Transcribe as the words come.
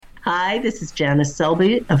Hi, this is Janice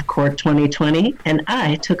Selby of Court 2020, and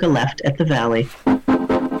I took a left at the Valley.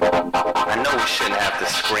 I know we shouldn't have to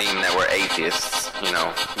scream that we're atheists. You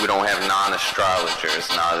know, we don't have non-astrologers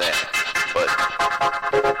and all that. But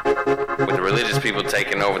with the religious people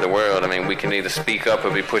taking over the world, I mean, we can either speak up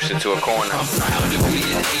or be pushed into a corner. I'm proud to be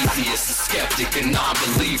an atheist, a skeptic, a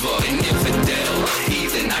non-believer, an infidel, a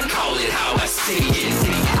heathen. I call it how I see it.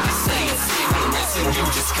 I say it's ignorance and you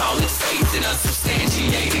just call it faith and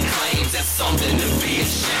unsubstantiated claims. That's something to be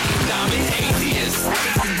ashamed. I'm an atheist.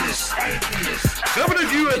 Coming to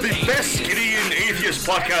you at the best Canadian atheist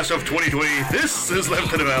podcast of 2020, this is Left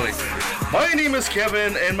to the Valley. My name is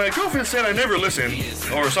Kevin, and my girlfriend said I never listen,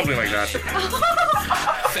 or something like that.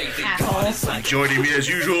 Joining me as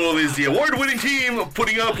usual is the award-winning team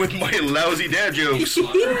putting up with my lousy dad jokes.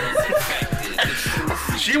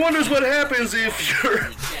 She wonders what happens if you're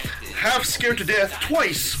half scared to death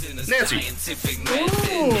twice. Nancy.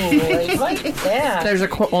 Ooh, I like that. There's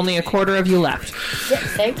only a quarter of you left. Yeah,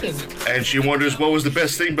 thank you. And she wonders what was the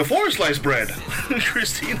best thing before sliced bread.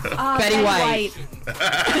 Christina. Betty White.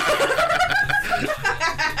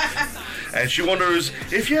 And she wonders,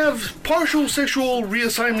 if you have partial sexual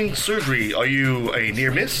reassignment surgery, are you a near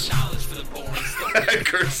miss?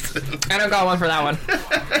 Kirsten. I don't got one for that one.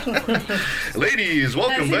 Ladies,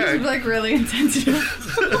 welcome that back. Seems like really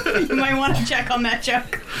insensitive. You might want to check on that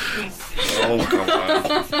joke. Oh, come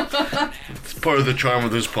on. It's part of the charm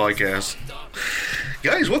of this podcast.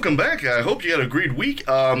 Guys, welcome back. I hope you had a great week.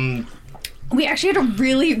 We actually had a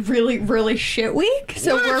really, really, really shit week.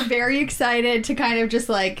 So What? we're very excited to kind of just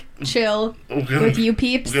like chill with you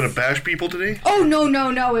peeps. We're gonna bash people today? Oh, no.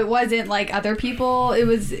 It wasn't like other people. It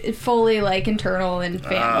was fully like internal and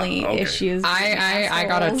family okay. issues. I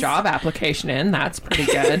got a job application in. That's pretty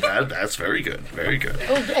good. That's very good. Very good.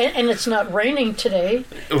 Oh, and it's not raining today.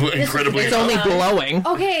 Incredibly. It's only blowing.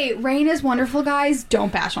 Okay, rain is wonderful, guys.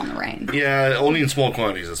 Don't bash on the rain. Yeah, only in small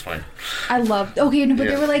quantities. That's fine. I love. Okay, no, but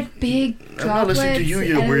Yeah. they were like big I'm not listening to you, droplets,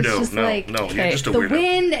 you and it was weirdo. just No, like no, you're just a the weirdo.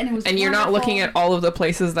 wind, and it was. And you're not wonderful. looking at all of the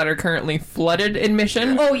places that are currently flooded in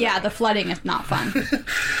Mission. Oh yeah, the flooding is not fun.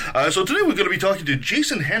 So today we're going to be talking to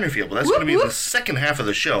Jason Hanerfeld. That's going to be Whoop, the second half of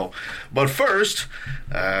the show. But first,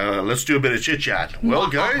 let's do a bit of chit-chat. Well,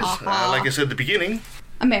 guys, like I said at the beginning...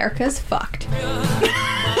 America's fucked. Nope.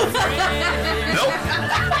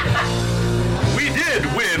 We did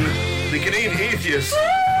win the Canadian Atheist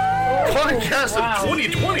Podcast of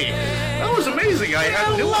 2020. That was amazing. I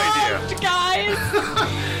had no idea. Guys.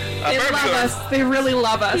 They love Apparently us. They really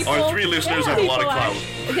love us. Our three listeners have a lot of clout.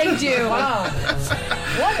 They do. Wow.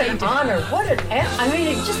 What an honor. What an... I mean,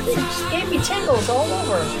 it just gave me tingles all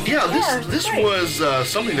over. Yeah, this great. was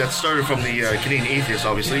something that started from the Canadian Atheists,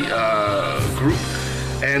 obviously, group.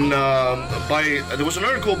 And there was an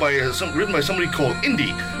article written by somebody called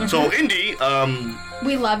Indy. So Indy,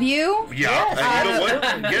 We love you. yeah, and you know what?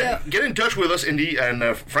 Get in touch with us, Indy, and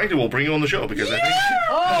frankly, we'll bring you on the show because I think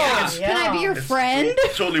Oh, Can I be your friend?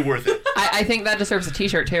 it's totally worth it. I think that deserves a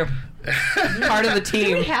t-shirt too. Part of the Do we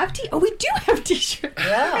team. have Oh, we do have t-shirts.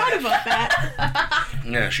 Yeah. I forgot about that.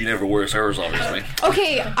 Yeah, she never wears hers, obviously.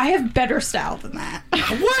 Okay, I have better style than that.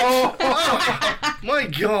 What? Oh, my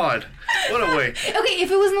God. What a way. Okay, if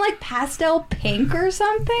it was in like pastel pink or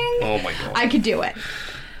something, Oh, my God. I could do it.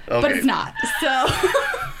 Okay. But it's not. So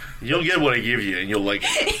You'll get what I give you, and you'll like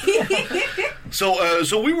it.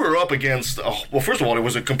 So we were up against. Well, first of all, it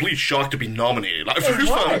was a complete shock to be nominated. I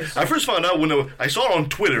first found out when I saw it on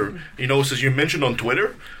Twitter. You know, it says you mentioned on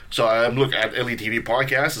Twitter. So I look at LATV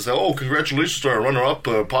podcast and say, "Oh, congratulations to our runner-up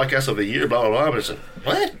podcast of the year." Blah blah blah. And I said,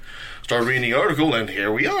 "What?" Started reading the article, and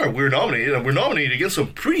here we are. We're nominated, and we're nominated against some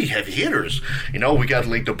pretty heavy hitters. You know, we got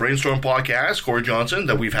like the Brainstorm podcast, Corey Johnson,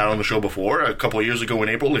 that we've had on the show before a couple of years ago in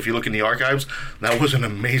April. If you look in the archives, that was an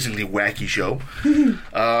amazingly wacky show.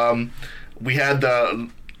 We had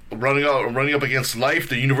running up against Life,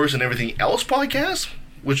 the Universe, and Everything Else podcast,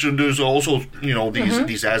 which there's also, you know,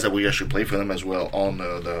 these ads that we actually play for them as well on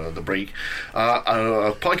the break.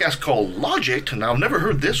 A podcast called Logic. Now, I've never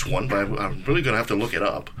heard this one, but I'm really going to have to look it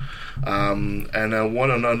up. And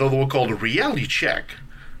another one called Reality Check.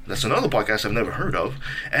 That's another podcast I've never heard of.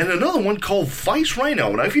 And another one called Vice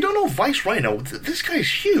Rhino. Now, if you don't know Vice Rhino, this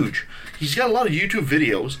guy's huge. He's got a lot of YouTube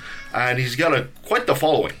videos, and he's got quite the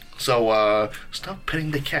following. So, stop petting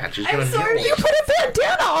the cat. She's gonna Sorry, yell. you put a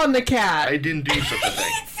bandana on the cat. I didn't do such a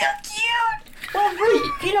thing. so cute. Well,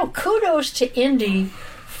 really, you know, kudos to Indy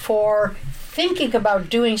for thinking about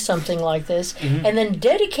doing something like this and then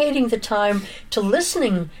dedicating the time to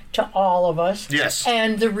listening to all of us. Yes.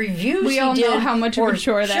 And the reviews We he all did know how much of a were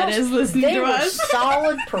chore that just- is listening they to were us.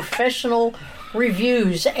 solid, professional,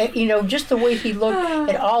 reviews. Just the way he looked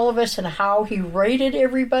at all of us and how he rated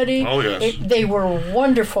everybody. Oh, yes. They were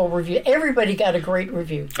wonderful reviews. Everybody got a great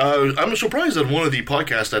review. I'm surprised that one of the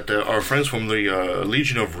podcasts that our friends from the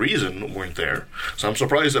Legion of Reason weren't there. So I'm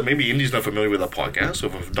surprised that maybe Indy's not familiar with that podcast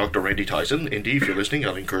of Dr. Randy Tyson. Indy, if you're listening,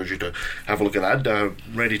 I'll encourage you to have a look at that.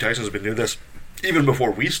 Randy Tyson's been doing this even before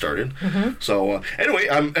we started. So anyway,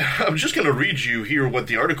 I'm just going to read you here what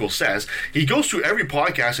the article says. He goes through every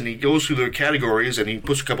podcast and he goes through the categories and he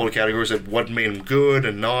puts a couple of categories of what made him good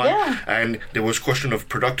and not. Yeah. And there was question of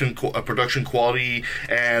production quality,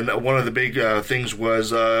 and one of the big things was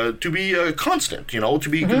to be constant. To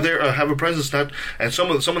be there, have a presence. And some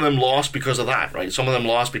of them lost because of that, right? Some of them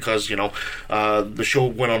lost because the show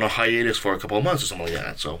went on a hiatus for a couple of months or something like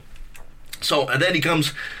that. So and then he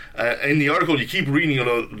comes. In the article, you keep reading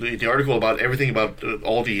the article about everything about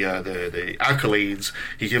all the accolades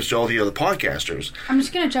he gives to all the other podcasters. I'm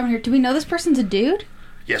just going to jump in here. Do we know this person's a dude?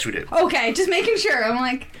 Yes, we do. Okay, just making sure. I'm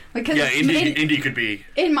like, because Indy could be.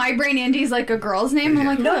 In my brain, Indy's like a girl's name. I'm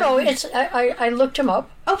like, no. It's I looked him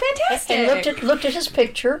up. Oh, fantastic! And looked at his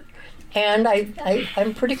picture. And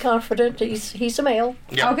I'm pretty confident he's a male.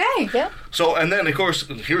 Yeah. Okay. Yeah. So, and then, of course,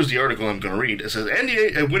 here's the article I'm going to read. It says,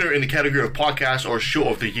 NDA, a winner in the category of podcast or show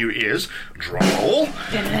of the year is, drumroll.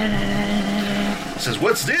 It says,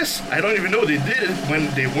 what's this? I don't even know they did it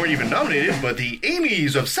when they weren't even nominated, but the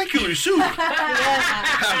Amy's of Secular Soup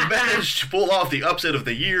have managed to pull off the upset of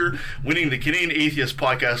the year, winning the Canadian Atheist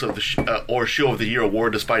Podcast of the or Show of the Year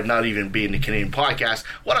award, despite not even being a Canadian podcast.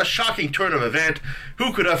 What a shocking turn of event.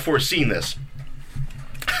 Who could have foreseen this?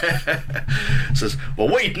 Says, well,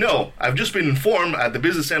 wait, no. I've just been informed at the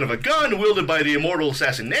business end of a gun wielded by the immortal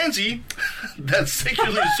assassin Nancy that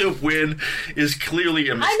Secular Soup win is clearly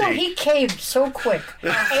a mistake. I know, he caved so quick.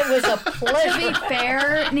 It was a pleasure. To be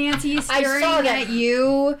fair, Nancy, staring at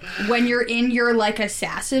you when you're in your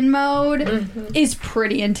assassin mode is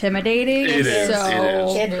pretty intimidating. It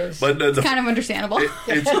is. But it's kind of understandable.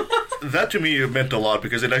 That to me meant a lot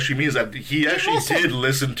because it actually means that he actually did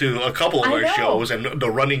listen to a couple of our shows and the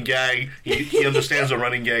running gag. He understands the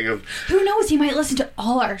running gag of. Who knows? He might listen to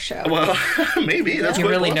all our shows. Well, maybe that's he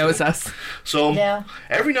really knows us. So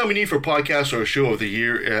every nominee for podcast or show of the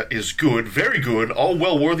year is good, very good, all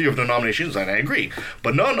well worthy of the nominations, and I agree.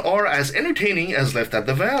 But none are as entertaining as Left at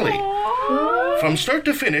the Valley. Aww. From start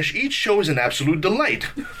to finish, each show is an absolute delight.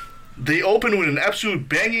 They open with an absolute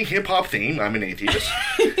banging hip-hop theme, I'm an atheist,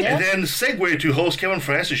 and then segue to host Kevin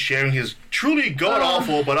Francis sharing his truly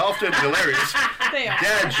god-awful but often hilarious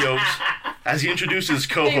dad jokes as he introduces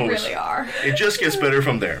co-hosts. They really are. It just gets better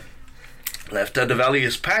from there. Left at the Valley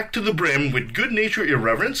is packed to the brim with good-natured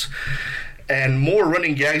irreverence and more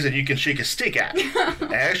running gags than you can shake a stick at.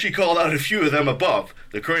 I actually called out a few of them above.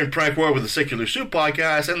 The current prank war with the Secular Soup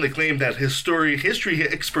podcast and the claim that history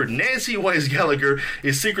expert Nancy Wise Gallagher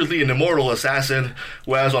is secretly an immortal assassin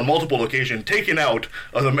who has on multiple occasions taken out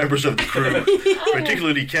other members of the crew,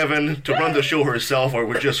 particularly Kevin, to run the show herself or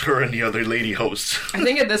with just her and the other lady hosts. I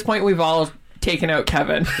think at this point we've all taken out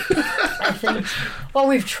Kevin. I think. Well,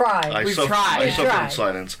 we've tried. I suffer in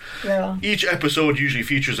silence. Yeah. Each episode usually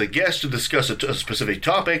features a guest to discuss a specific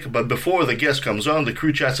topic, but before the guest comes on, the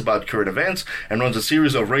crew chats about current events and runs a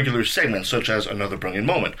series of regular segments, such as Another Brilliant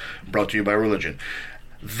Moment, brought to you by Religion.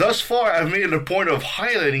 Thus far, I've made it a point of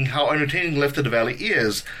highlighting how entertaining Left of the Valley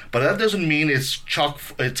is, but that doesn't mean it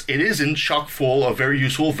isn't chock full of very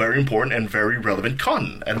useful, very important, and very relevant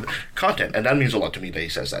content, and that means a lot to me that he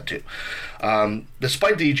says that too.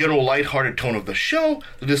 Despite the general lighthearted tone of the show,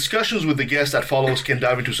 the discussions with the guests that follows can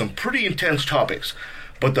dive into some pretty intense topics,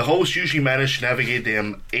 but the hosts usually manage to navigate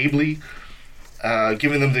them ably,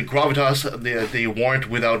 giving them the gravitas they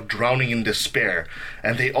warrant without drowning in despair,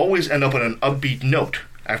 and they always end up on an upbeat note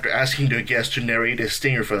after asking the guest to narrate a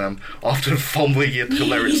stinger for them, often fumbling it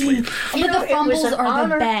hilariously. But the fumbles are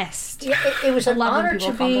the best. Yeah, it was an honor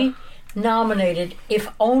to be nominated, if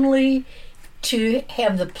only to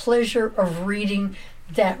have the pleasure of reading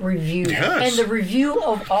that review. Yes. And the review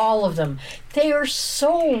of all of them. They are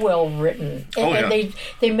so well written. And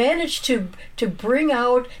they managed to bring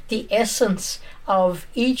out the essence of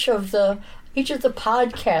each of the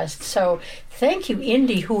podcasts. So thank you,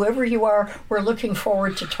 Indy, whoever you are. We're looking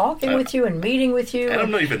forward to talking with you and meeting with you. And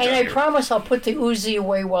I'm not even done And I here. promise I'll put the Uzi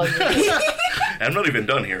away while you're here. I'm not even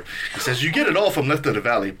done here. It says, you get it all from Left of the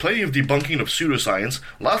Valley. Plenty of debunking of pseudoscience,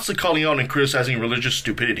 lots of calling out and criticizing religious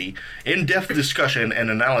stupidity, in-depth discussion and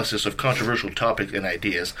analysis of controversial topics and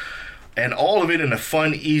ideas, and all of it in a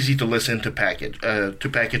fun, easy-to-listen to package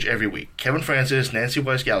every week. Kevin Francis, Nancy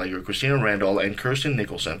Wise Gallagher, Christina Randall, and Kirsten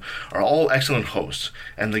Nicholson are all excellent hosts,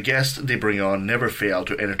 and the guests they bring on never fail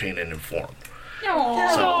to entertain and inform.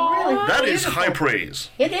 That is high praise.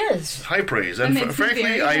 It is. High praise. And frankly,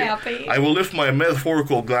 very happy. I will lift my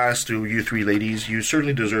metaphorical glass to you three ladies. You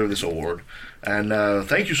certainly deserve this award. And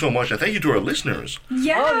thank you so much. And thank you to our listeners.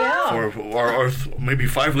 Yeah. For our maybe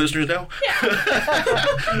 5 listeners now.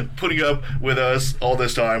 Yeah. Putting up with us all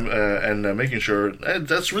this time and making sure.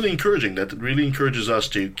 That's really encouraging. That really encourages us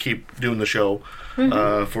to keep doing the show.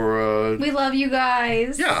 We love you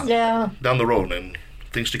guys. Yeah. Down the road and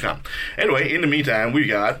things to come. Anyway, in the meantime, we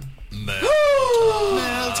got... Oh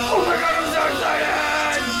my God, I'm so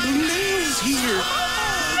excited! Mel's here.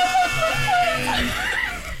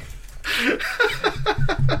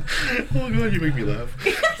 Oh God, you make me laugh.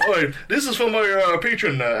 Alright, this is from our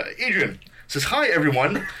patron, Adrian. Says, hi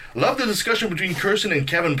everyone. Love the discussion between Kirsten and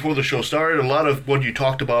Kevin before the show started. A lot of what you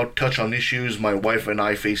talked about touch on issues my wife and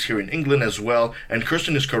I face here in England as well. And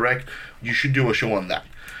Kirsten is correct. You should do a show on that.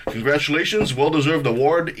 Congratulations, well-deserved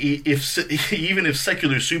award, even if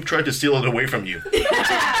Secular Soup tried to steal it away from you.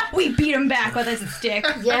 We beat him back with a stick.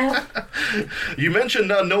 Yeah. You mentioned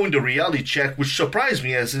not knowing the reality check, which surprised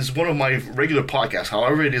me as is one of my regular podcasts.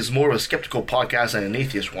 However, it is more of a skeptical podcast than an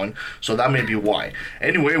atheist one, so that may be why.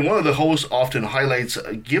 Anyway, one of the hosts often highlights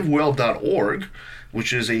givewell.org,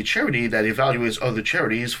 which is a charity that evaluates other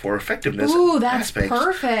charities for effectiveness aspects,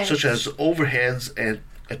 perfect. such as overheads and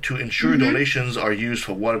to ensure donations are used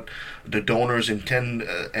for what the donors intend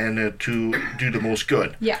and to do the most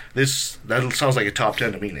good. Yeah. That sounds like a top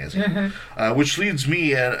 10 to me, Nancy. Which leads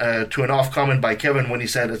me to an off comment by Kevin when he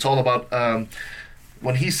said it's all about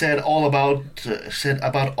when he said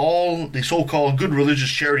about all the so-called good religious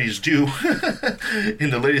charities do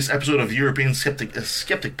in the latest episode of the European Skeptic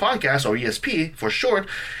Podcast, or ESP for short,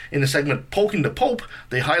 in the segment Poking the Pope,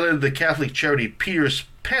 they highlighted the Catholic charity Peter's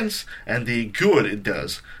Pence and the good it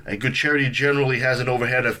does. A good charity generally has an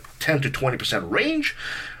overhead of 10 to 20% range,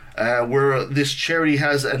 where this charity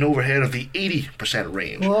has an overhead of the 80%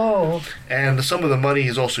 range. Whoa. And some of the money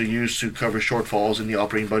is also used to cover shortfalls in the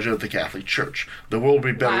operating budget of the Catholic Church. The world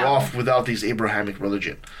would be better off without these Abrahamic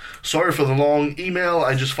religion. Sorry for the long email.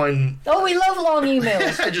 I just find... Oh, we love long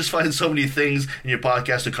emails. I just find so many things in your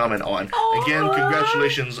podcast to comment on. Again,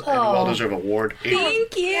 congratulations and a well-deserved award. Adrian.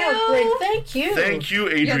 Thank you. Oh, great. Thank you. Thank you,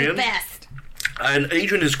 Adrian. You're the best. And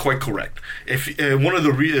Adrian is quite correct. If one of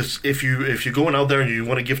the if you're going out there and you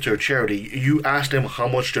want to give to a charity, you ask them how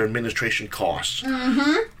much their administration costs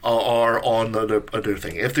are on the other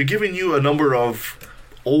thing. If they're giving you a number of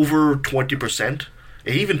over 20%.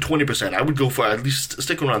 Even 20%, I would go for at least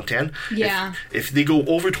stick around 10. Yeah. If they go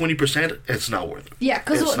over 20%, it's not worth it. Yeah,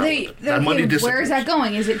 because where is that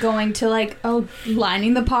going? Is it going to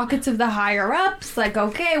lining the pockets of the higher ups? Like,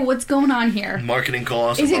 okay, what's going on here? Marketing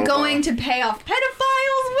costs. Is it going to pay off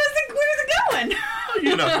pedophiles? Where's it going?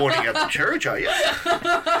 You're not pointing at the church, are you?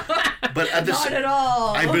 But not at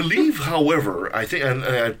all. I believe, however, I think,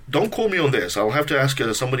 and don't quote me on this. I'll have to ask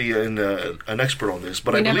somebody an expert on this.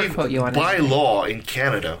 But I believe by law in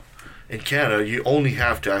Canada, you only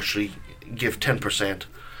have to actually give 10%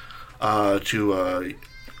 to.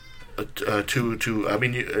 I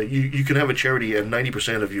mean, you can have a charity and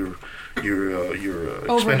 90% of your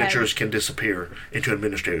expenditures can disappear into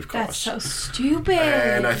administrative costs. That's so stupid.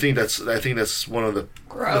 And I think that's one of the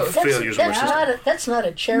failures of our system. That's not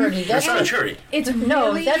a charity. That's not a charity. It's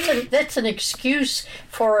really... that's an excuse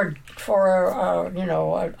for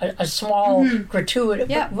a small gratuity.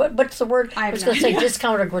 Yeah. What's the word? I was going to say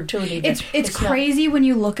discount or gratuity. It's crazy when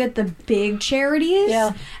you look at the big charities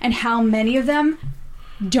and how many of them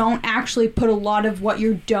don't actually put a lot of what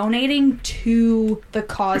you're donating to the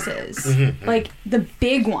causes. Like the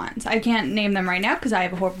big ones. I can't name them right now because I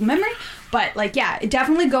have a horrible memory. But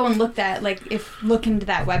definitely go and look into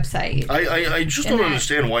that website. I just don't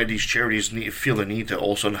understand why these charities feel the need to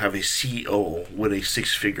also have a CEO with a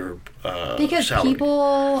 6-figure because salary. People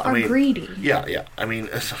are greedy. Yeah. I mean,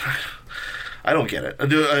 I don't get it.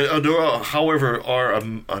 There however, are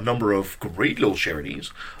a number of great little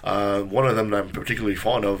charities. One of them that I'm particularly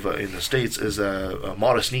fond of in the States is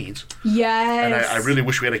Modest Needs. Yes. And I really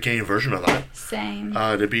wish we had a Canadian version of that. Same.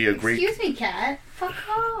 To be a great... Excuse me, cat. Fuck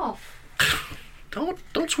off.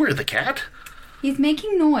 Don't swear at the cat. He's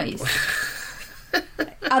making noise.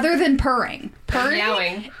 Other than purring. Purring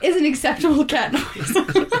meowing is an acceptable cat noise.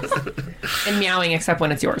 And meowing, except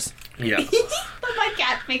when it's yours. Yeah. My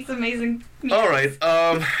cat makes amazing meows. All right.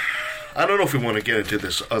 I don't know if we want to get into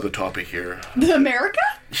this other topic here. The America?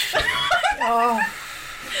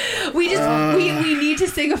 We need to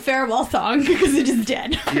sing a farewell song because it is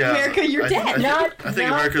dead. Yeah, America, you're dead. I think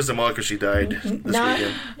America's democracy died this weekend.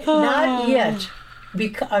 Not yet.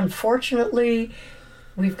 Unfortunately,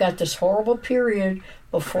 we've got this horrible period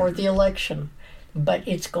before the election. but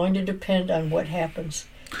it's going to depend on what happens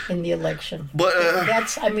in the election. But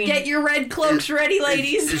get your red cloaks ready,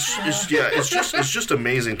 ladies. It's just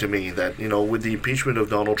amazing to me that, with the impeachment of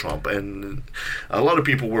Donald Trump, and a lot of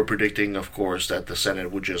people were predicting, of course, that the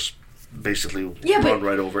Senate would just basically run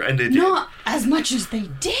right over, and they did. Not as much as they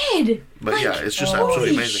did. But it's just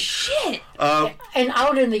absolutely amazing. Shit. And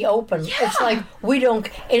out in the open, it's like we don't.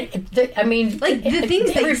 The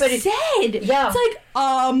things they said. Yeah, it's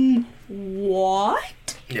like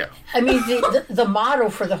what? Yeah. I mean, the motto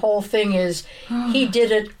for the whole thing is, he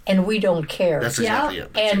did it and we don't care. That's exactly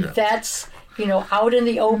it. That's out in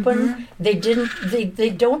the open. They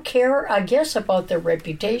don't care, I guess, about their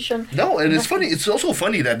reputation. No, and it's funny. It's also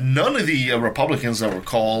funny that none of the Republicans that were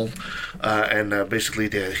called, and basically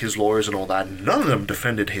his lawyers and all that, none of them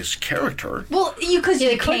defended his character. Well, because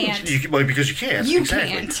you can't. Because you can't. You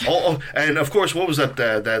exactly. can't. Oh, and of course, what was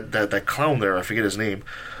that clown there? I forget his name.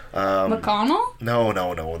 McConnell? No. One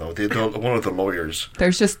of the lawyers.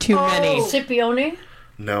 There's just too many. Scipione?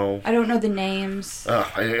 No. I don't know the names.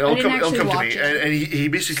 It'll come to me. And he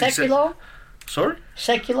basically Seculo? said... Sorry?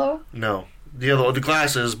 Seculo? No. The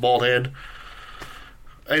glasses, bald head.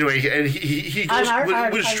 Anyway, and he goes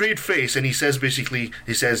with a straight face, and he says basically,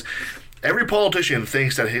 every politician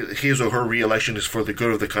thinks that his or her re-election is for the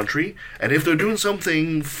good of the country, and if they're doing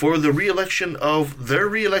something for the re-election of their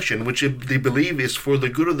re-election, which they believe is for the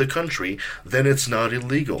good of the country, then it's not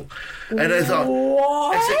illegal. And I thought,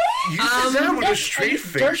 what? You said that with a straight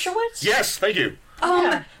face. Dershowitz? Yes, thank you.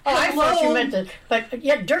 Yeah. I thought you meant that, but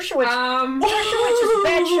Dershowitz. Dershowitz is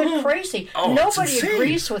batshit crazy. Nobody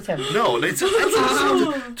agrees with him. No,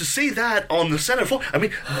 to say that on the Senate floor. I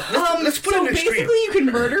mean, let's put it in extreme. Basically, you can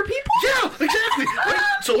murder people. Yeah, exactly.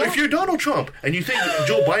 Right? So if you're Donald Trump and you think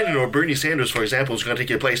Joe Biden or Bernie Sanders, for example, is going to take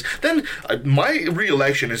your place, then my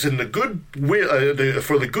re-election is in the good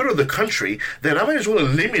for the good of the country. Then I might as well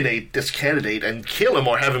eliminate this candidate and kill him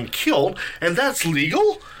or have him killed, and that's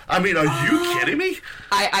legal. I mean, are you kidding me?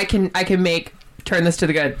 I can turn this to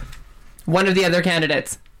the good. One of the other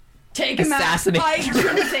candidates. Take him out. I was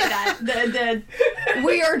going to say that.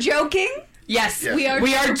 We are joking. Yes, we are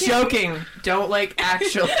joking. Don't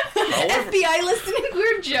actually. FBI listening,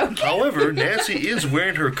 we're joking. However, Nancy is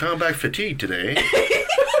wearing her combat fatigue today.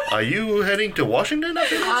 Are you heading to Washington?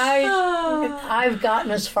 I've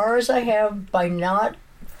gotten as far as I have by not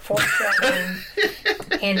foreshadowing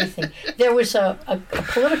anything. There was a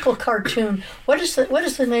political cartoon. What is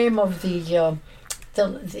the name of the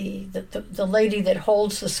lady that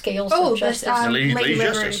holds the scales of justice? Lady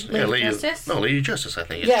Justice. Lady Justice. No, Lady Justice. I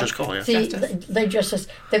think it's just called. Lady Justice.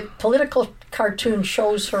 The political cartoon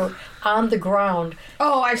shows her on the ground.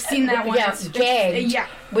 Oh, I've seen that one. Yeah, gagged.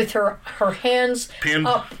 With her hands pinned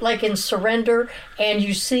up like in surrender, and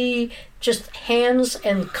you see just hands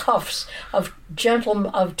and cuffs of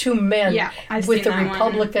two men with the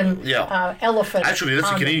Republican elephant. Actually,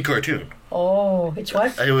 that's a Canadian cartoon. Oh, it's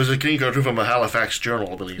what? It was a Canadian cartoon from a Halifax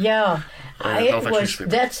journal, I believe. Yeah,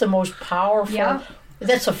 that's the most powerful. Yeah.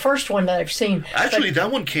 That's the first one that I've seen. Actually,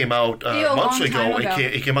 that one came out months ago.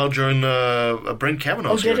 It came out during Brent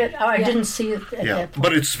Kavanaugh's hearing. Did it? Oh, I didn't see it at that point.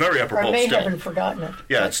 But it's very apropos. I may have forgotten it.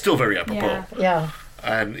 Yeah, it's still very apropos. Yeah.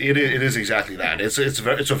 And it is exactly that. It's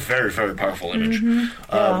a very, very powerful image.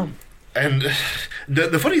 Mm-hmm. And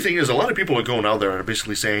the funny thing is, a lot of people are going out there and are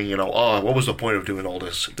basically saying, what was the point of doing all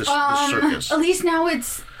this circus? At least now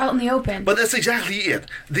it's out in the open. But that's exactly it.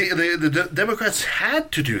 The Democrats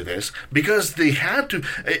had to do this because they had to.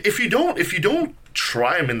 If you don't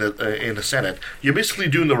try them in the Senate, you're basically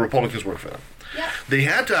doing the Republicans' work for them. Yeah. They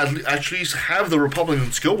had to actually have the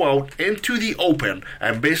Republicans go out into the open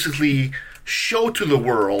and basically show to the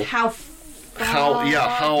world how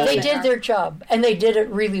they did their job, and they did it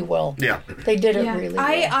really well. Yeah, they did it really well.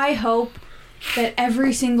 I hope that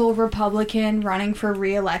every single Republican running for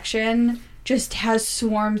re-election just has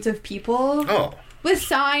swarms of people with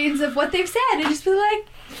signs of what they've said, and just be like,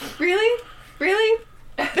 really?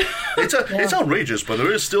 It's outrageous, but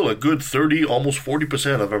there is still a good 30, almost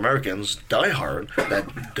 40% of Americans die hard.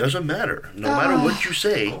 That doesn't matter, no matter what you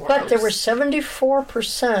say. But there were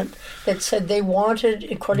 74% that said they wanted,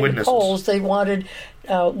 according to polls, they wanted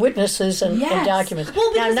witnesses and documents.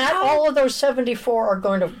 Well, now, not all of those 74 are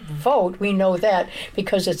going to vote. We know that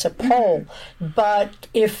because it's a poll. But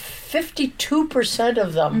if 52%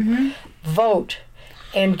 of them vote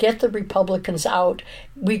and get the Republicans out,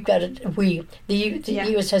 the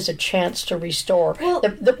U.S. has a chance to restore. Well,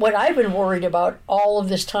 what I've been worried about all of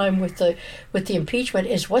this time with the impeachment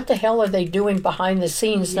is what the hell are they doing behind the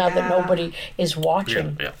scenes now that nobody is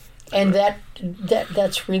watching? Yeah. And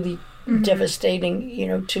that's really devastating,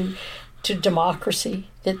 to democracy,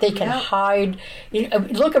 that they can hide.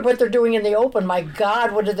 Look at what they're doing in the open. My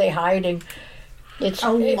God, what are they hiding? It's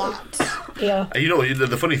a lot. Yeah.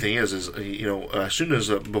 The funny thing is as soon as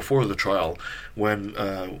before the trial, when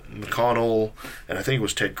McConnell and I think it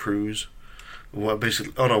was Ted Cruz, it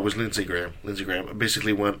was Lindsey Graham. Lindsey Graham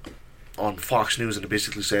basically went on Fox News and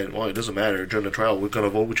basically said, well, it doesn't matter. During the trial, we're going to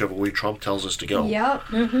vote whichever way Trump tells us to go. Yep.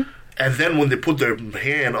 Mm-hmm. And then when they put their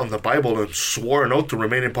hand on the Bible and swore an oath to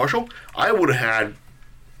remain impartial, I would have had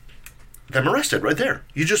them arrested right there.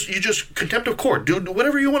 You just contempt of court. Do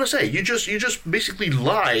whatever you want to say. You just basically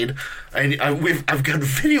lied, and I've got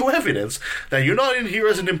video evidence that you're not in here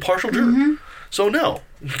as an impartial juror. Mm-hmm. So no,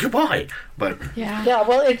 goodbye. But yeah.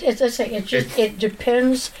 Well, it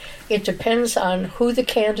depends. It depends on who the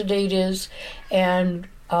candidate is, and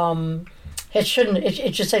it shouldn't.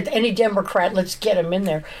 It just like any Democrat. Let's get him in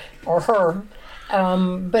there, or her.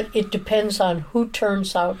 But it depends on who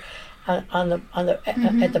turns out at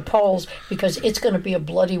the polls, because it's going to be a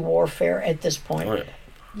bloody warfare at this point. Oh, yeah.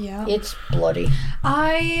 Yeah. It's bloody.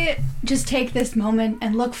 I just take this moment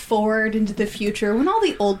and look forward into the future when all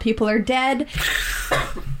the old people are dead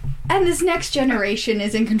and this next generation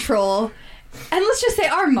is in control. And let's just say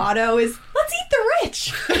our motto is, let's eat the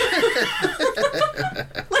rich.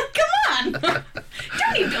 Like, come on.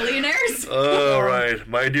 Don't need billionaires. All right.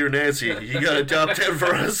 My dear Nancy, you got a top 10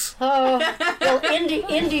 for us? Well,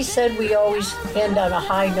 Indy said we always end on a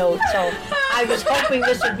high note, so I was hoping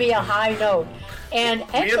this would be a high note. And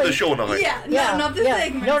actually, we end the show on a high note. Not this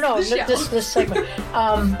segment. No, this segment.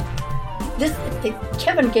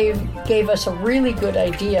 Kevin gave us a really good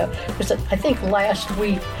idea. It was, I think, last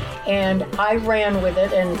week, and I ran with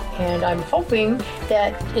it, and I'm hoping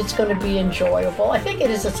that it's going to be enjoyable. I think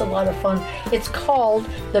it is. It's a lot of fun. It's called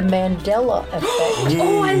the Mandela Effect.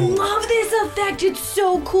 Oh, I love this effect. It's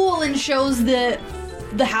so cool and shows the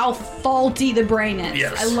how faulty the brain is.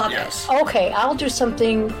 Yes, I love it. Okay, I'll do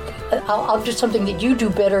something. I'll do something that you do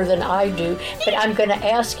better than I do, but I'm going to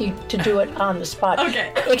ask you to do it on the spot.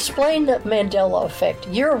 Okay. Explain the Mandela Effect.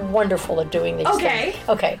 You're wonderful at doing these things.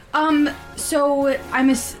 Okay. So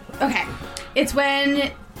okay. It's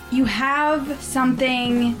when you have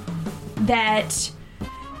something that,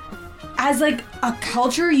 as like a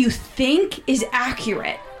culture, you think is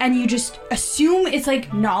accurate, and you just assume it's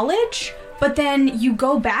like knowledge, but then you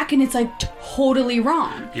go back and it's like totally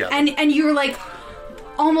wrong. Yeah. And you're like,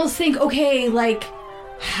 almost think, okay, like,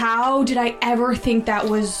 how did I ever think that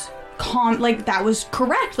was that was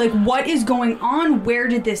correct? Like, what is going on? Where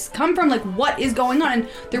did this come from? Like, what is going on? And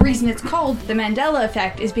the reason it's called the Mandela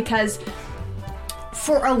Effect is because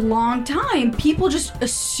for a long time, people just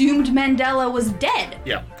assumed Mandela was dead.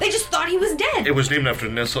 Yeah. They just thought he was dead. It was named after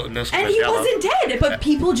Nelson Mandela. And he wasn't dead, but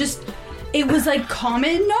people just... It was like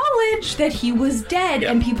common knowledge that he was dead,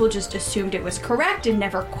 and people just assumed it was correct and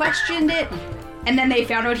never questioned it. And then they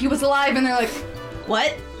found out he was alive, and they're like,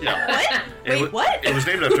 what? Yeah. What? Wait, what? It was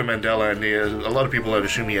named after Mandela, and a lot of people had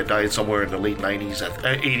assumed he had died somewhere in the late 80s,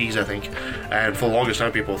 I think. And for the longest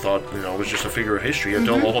time, people thought, it was just a figure of history,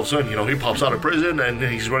 until all of a sudden, he pops out of prison, and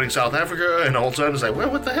he's running South Africa, and all of a sudden it's like, well,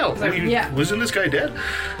 what the hell? Wasn't this guy dead?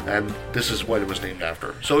 And this is what it was named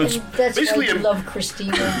after. So it's basically why you love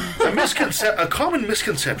Christina. a common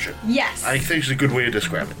misconception. Yes. I think is a good way to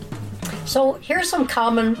describe it. So here's some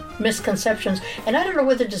common misconceptions, and I don't know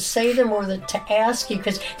whether to say them or to ask you,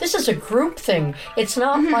 because this is a group thing. It's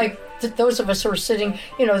not like those of us who are sitting,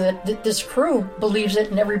 that this crew believes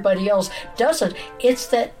it and everybody else doesn't. It's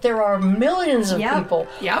that there are millions of people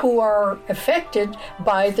who are affected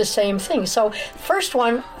by the same thing. So first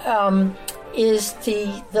one is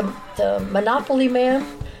the Monopoly Man,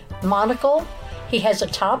 monocle. He has a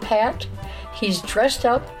top hat. He's dressed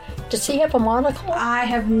up. Does he have a monocle? I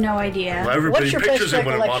have no idea. Well, everybody What's your pictures best him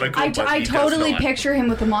with a monocle. I totally picture him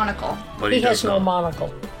with a monocle. But he has no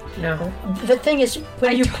monocle. No. The thing is,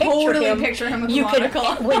 when you picture him with a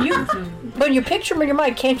monocle. When you picture him in your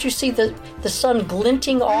mind, can't you see the sun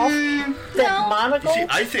glinting off that monocle? See,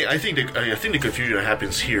 I think the confusion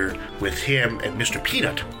happens here with him and Mr.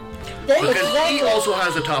 Peanut. Because he also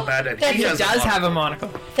has a top hat, and he does have a monocle.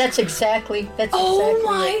 That's exactly. Oh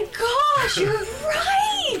my gosh, you're right.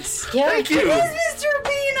 Yeah, thank you. It is Mr.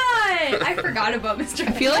 Peanut. I forgot about Mr.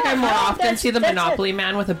 Peanut. I feel like I more often see the Monopoly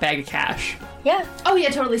Man with a bag of cash. Yeah. Oh yeah,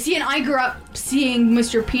 totally. See, and I grew up seeing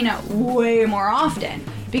Mr. Peanut way more often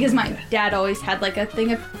because my dad always had like a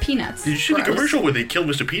thing of peanuts. Did you see the commercial where they kill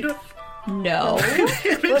Mr. Peanut? No.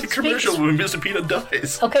 They made the commercial when Mr. Peanut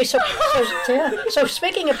dies. Okay, so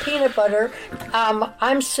speaking of peanut butter,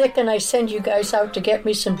 I'm sick and I send you guys out to get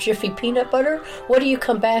me some Jiffy peanut butter. What do you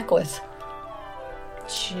come back with?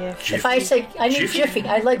 Jiffy. If I say I need Jiffy? Jiffy,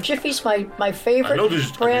 I like Jiffy's my favorite I know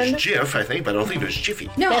there's brand. Jif, I think, but I don't think there's Jiffy.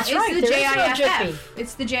 No, That's it's right, the there is no JIFF. Jiffy.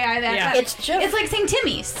 It's the JIFF. Yeah. It's Jiff. It's like saying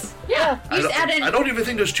Timmy's. Yeah. You just add an. I don't even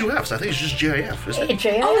think there's two F's. I think it's just JIF, isn't it?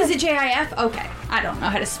 JIF. Oh, is it JIF? Okay. I don't know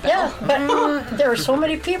how to spell. Yeah, but there are so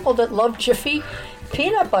many people that love Jiffy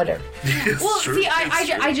peanut butter. Well, True. see,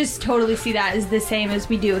 I just totally see that as the same as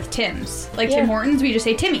we do with Tim's. Like Yeah. Tim Hortons, we just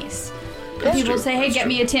say Timmy's. That's People true. say, hey, That's get true.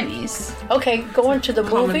 me a Timmy's. Okay, going to the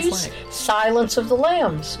Common movies, slang. Silence of the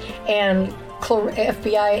Lambs. And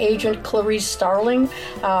FBI agent Clarice Starling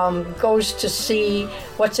goes to see,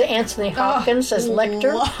 Anthony Hopkins as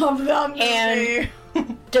Lecter. Love that movie.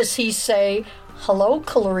 And does he say, hello,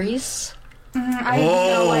 Clarice? I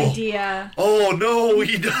have no idea. Oh, no,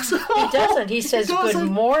 he doesn't. He doesn't. He says, good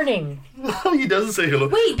doesn't. morning. He doesn't say hello.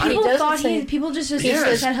 Wait, people doesn't thought say- people just says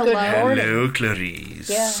said good hello. morning. Hello, Clarice.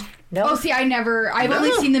 Yeah. No. Oh, see, I've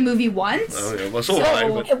only seen the movie once. Oh, yeah, well, so have I,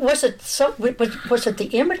 but- Was it the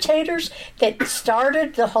imitators that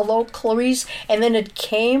started the Hello Clarice, and then it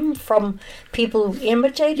came from people who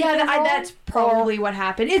imitated? Yeah, it all? that's probably what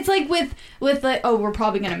happened. It's like with like, oh, we're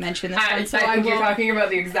probably going to mention this I one, so think I you're will. talking about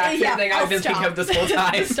the exact same thing I've been thinking of this whole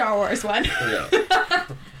time. The Star Wars one. Yeah.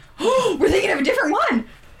 We're thinking of a different one.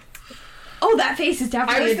 Oh, that face is I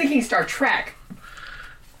definitely. was thinking Star Trek.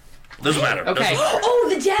 Doesn't matter. Okay.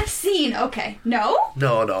 Oh, the death scene. Okay, no,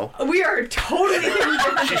 No. we are totally thinking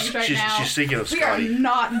different things right now. She's thinking of We are Scotty.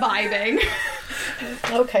 not vibing.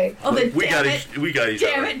 Okay. Oh, the We got damn it. we got each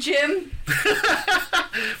Damn other. it, Jim.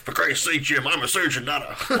 For Christ's sake, Jim, I'm a surgeon, not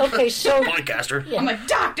a Okay, so podcaster. I'm a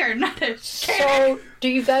doctor, not a so do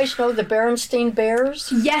you guys know the Berenstain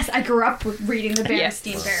Bears? Yes, I grew up reading the Yes.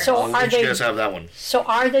 Berenstain Bears. So Oh, are you they? guys have that one. So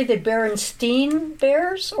are they the Berenstain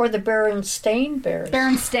Bears or the Berenstain Bears?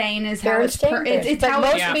 Berenstain is how it's Berenstain Bears. it's but how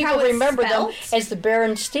most it's people how it's remember spelled. them as the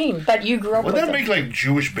Berenstain. But you grew up Would with that them. make like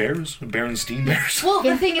Jewish bears? Berenstein bears? Well,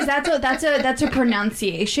 the thing is, that's a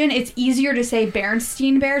pronunciation. It's easier to say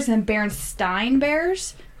Berenstain Bears than Berenstain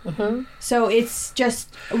Bears. Mm-hmm. So it's just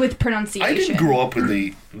with pronunciation. I didn't grow up with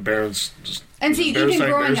the Barons. And see, even Berenstain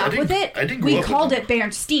growing Bears. up with it, I didn't grow we up with called them. it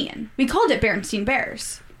Berenstain. We called it Berenstain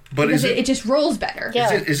Bears But because is it it, just rolls better.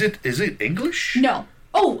 Yeah. is it English? No.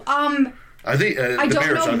 Oh, Are they? I the don't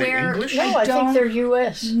bears, know are they where- English? No, I don't think they're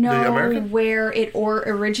U.S. know American? where it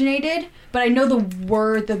originated, but I know the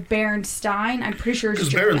word, the Berenstain. I'm pretty sure it's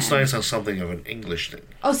Because German. Berenstain sounds something of an English thing.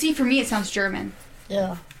 Oh, see, for me it sounds German.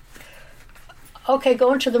 Yeah. Okay,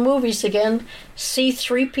 going to the movies again.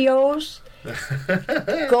 C-3POs,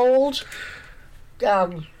 gold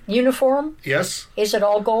uniform. Yes. Is it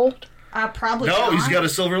all gold? Probably No, not. he's got a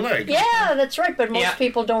silver leg. Yeah, that's right. But most Yeah.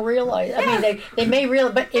 people don't realize. I mean, they may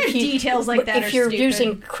realize, but if There's you details like that if are you're stupid.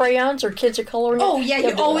 using crayons or kids are coloring. Oh it, yeah, they'll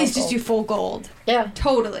you do it always all just do gold. full gold. Yeah.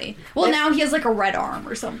 Totally. Well, Yeah. now he has like a red arm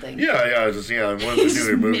or something. Yeah. One of the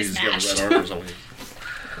newer movies, he's got a mismatched. red arm or something.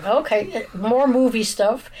 Okay, more movie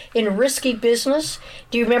stuff. In Risky Business,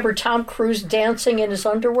 do you remember Tom Cruise dancing in his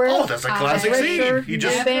underwear? Oh, that's a classic red scene. shirt, He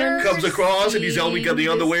just never comes across and he's only got the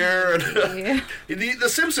seen underwear. this And the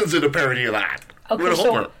Simpsons did a parody of that. Okay, With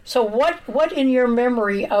Homer. so what in your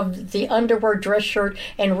memory of the underwear, dress shirt,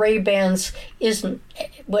 and Ray-Bans isn't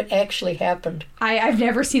what actually happened? I've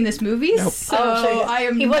never seen this movie, so so I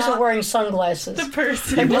am he wasn't not wearing sunglasses. the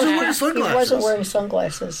person. He wasn't wearing He sunglasses. wasn't wearing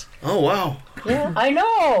sunglasses. Oh, wow. Yeah, I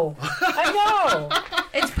know.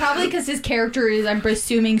 It's probably because his character is, I'm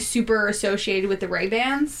presuming, super associated with the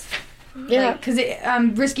Ray-Bans. Yeah. Because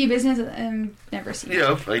Risky Business, never seen it.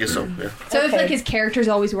 Yeah, I guess so. Yeah. So if Okay. like his character's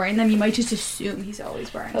always wearing them, you might just assume he's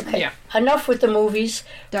always wearing them. Okay. Yeah. Enough with the movies.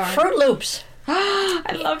 Darn. Fruit Loops.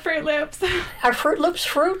 I love Fruit Loops. Are Fruit Loops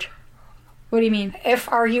fruit? What do you mean?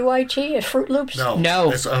 F-R-U-I-T? Is Fruit Loops?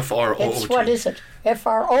 No. It's F-R-O-O-T. It's, what is it?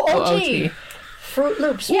 F-R-O-O-T. OOT. Fruit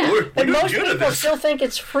Loops. Yeah. We're But doing most good at people this. still think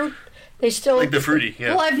it's fruit. They still Like the fruity, yeah.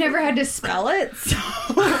 Well, I've never had to spell it, so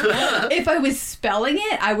if I was spelling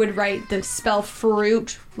it, I would write the spell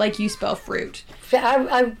fruit like you spell fruit.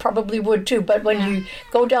 I probably would too, but when you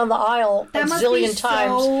go down the aisle a That must be zillion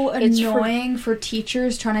times, so it's fruit. annoying for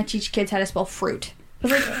teachers trying to teach kids how to spell fruit.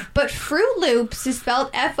 But Fruit Loops is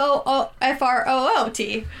spelled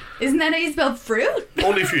F-R-O-O-T. Isn't that how you spell fruit?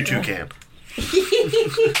 Only if you two can.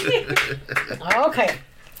 Okay,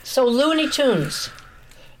 so Looney Tunes.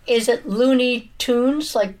 Is it Looney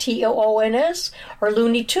Tunes, like T-O-O-N-S, or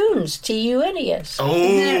Looney Tunes, T-U-N-E-S? Isn't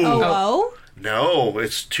it Oh, O-O? No,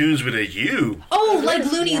 it's tunes with a U. Oh,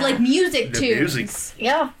 like Looney, like music tunes. Music.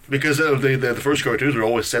 Yeah. Because the first cartoons were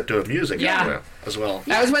always set to music. Yeah. As well.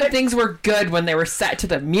 That was when things were good, when they were set to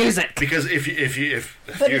the music. Because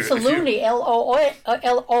but it's a loony,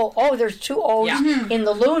 L-O-O, there's two O's in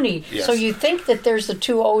the loony. Yes. So you think that there's the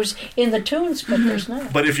two O's in the tunes, but there's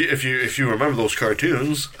not. But if you remember those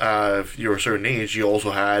cartoons, if you're a certain age, you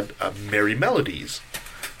also had Merry Melodies.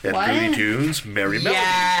 You had Looney Tunes, Merry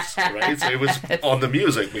Melodies, right? So it was on the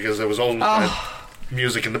music because there was always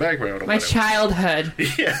music in the background. My childhood.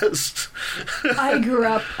 Yes. I grew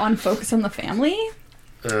up on Focus on the Family.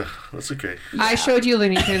 That's okay. Yeah. I showed you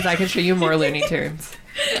Looney Tunes. I can show you more Looney Tunes.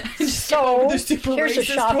 So here's a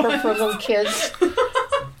shocker for little kids.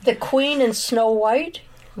 The Queen in Snow White.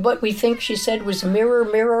 What we think she said was mirror,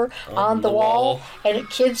 mirror on the wall. And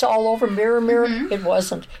kids all over, mirror, mirror. It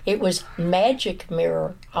wasn't. It was magic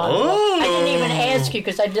mirror on the wall. I didn't even ask you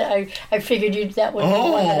because I figured that would be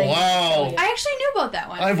one that I actually knew about that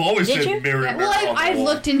one. I've always Did said you? mirror, mirror Well, on the wall. I've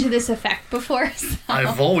looked into this effect before. So.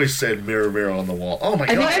 I've always said mirror, mirror on the wall. Oh my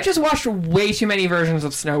god. I think I've just watched way too many versions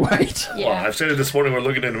of Snow White. Yeah. Well, I've said it this morning. We're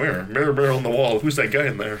looking in the mirror. Mirror, mirror on the wall. Who's that guy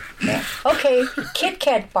in there? Okay, Kit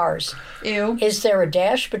Kat bars. Ew. Is there a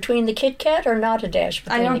dash between the Kit Kat or not a dash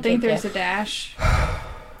between I don't the think Kit there's Kat? a dash.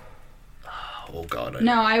 Oh god.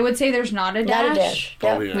 No, I would say there's not a dash. Not a dash.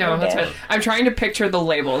 Probably Yeah. not. No, that's dash. fine. I'm trying to picture the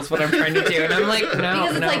labels, what I'm trying to do, and I'm like, no,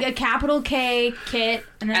 Because it's no. like a capital K, Kit,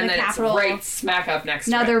 and then and a then capital... it's right smack up next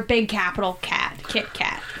to Another it. big capital Cat, Kit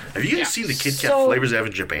Kat. Have you guys seen the Kit Kat So- flavors they have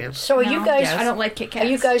in Japan? So are No. you guys? Yes. I don't like Kit Kats. Are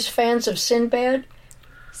you guys fans of Sinbad?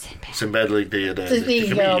 Sinbad, like the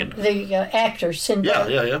comedian. Actor Sinbad.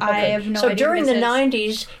 Yeah. I have no So idea during who the this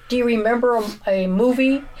is. 90s, do you remember a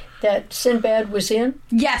movie that Sinbad was in?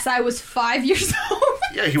 Yes, I was 5 years old.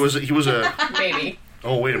 Yeah, he was a. Maybe.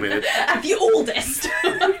 Oh wait a minute, I'm the oldest.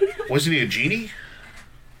 wasn't he a genie?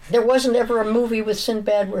 There wasn't ever a movie with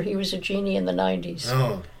Sinbad where he was a genie in the 90s.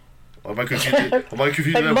 Oh, am I confused?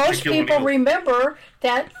 But most people remember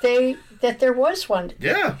that there was one.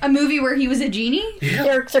 Yeah. A movie where he was a genie?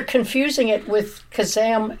 They're confusing it with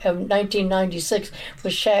Kazam of 1996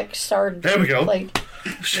 with Shaq starred. There we go. Played.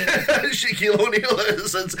 Shaquille O'Neal.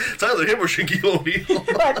 It's either him or Shaquille O'Neal.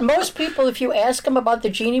 But most people, if you ask them about the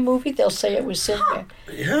genie movie, they'll say it was Sinbad.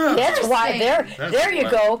 Yeah. That's why. Interesting. There you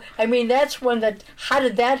go. I mean, that's one that. How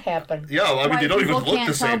did that happen? Yeah, I mean, Why they don't even people look can't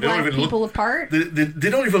the same. tell They don't black even people look. apart? They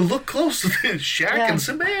don't even look close to Shaq Yeah. and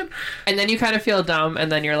Sinbad. And then you kind of feel dumb,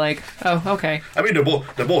 and then you're like, oh, okay. I mean, they're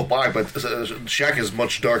both black, but Shaq is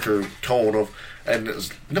much darker tone of, and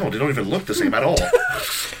no, they don't even look the same at all,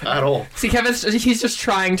 at all. See, he's just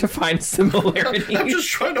trying to find similarities. I'm just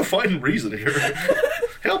trying to find reason here.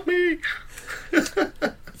 Help me.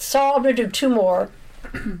 So I'm going to do two more.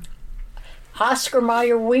 Oscar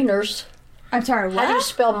Mayer Wieners. I'm sorry, How do you what?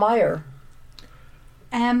 spell Meyer?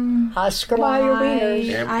 Oscar Mayer Wieners.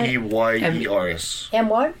 M-E-Y-E-R-S. And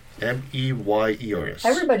what? M-E-Y-E-R-S.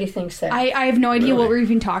 Everybody thinks that. I have no idea what Really? we're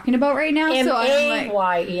even talking about right now, so I'm like,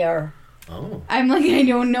 M-A-Y-E-R. Oh. I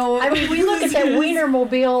don't know. I mean, we look at that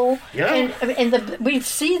Wienermobile, Yeah. and we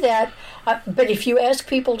see that, but if you ask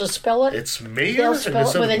people to spell it, It's Mayer they'll and spell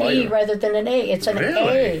it with an E rather than an A. It's an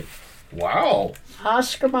Really? A. Wow.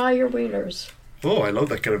 Oscar Mayer Wieners. Oh, I love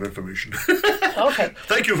that kind of information. Okay.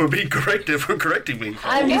 Thank you for being for correcting me.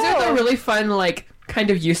 I These are the know. really fun, like, kind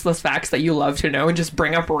of useless facts that you love to know and just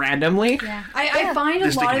bring up randomly. Yeah. I find a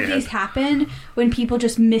Just lot sticking of your these happen when people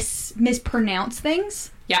just mispronounce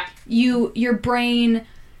things. Yeah. Your brain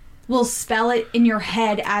will spell it in your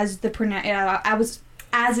head as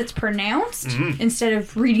as it's pronounced instead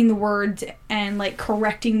of reading the words and like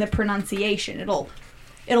correcting the pronunciation.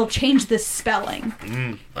 It'll change the spelling.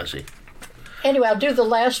 I see. Anyway, I'll do the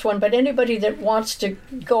last one, but anybody that wants to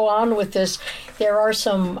go on with this, there are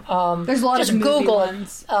some... There's a lot just of movie Google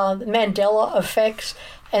ones. Mandela effects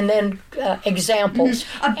and then examples.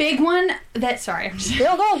 A big one that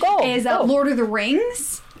Go. is go. Lord of the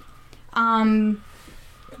Rings.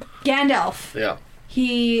 Gandalf. Yeah.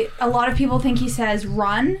 A lot of people think he says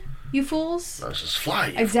 "run, you fools." That's just fly.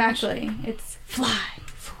 you Exactly. It's fly.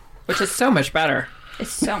 Which is so much better.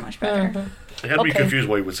 It's so much better. It had me Okay. confused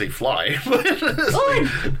why you would say fly.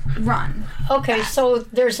 Run. Okay, so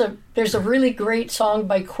there's a really great song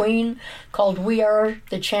by Queen called "We Are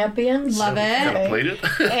the Champions." Love it. Kind of played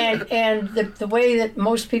it. and the way that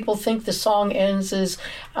most people think the song ends is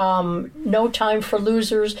 "No time for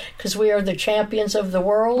losers because we are the champions of the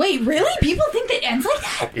world." Wait, really? People think that ends like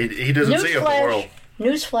that? He doesn't say of the world.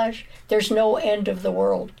 Newsflash. There's no end of the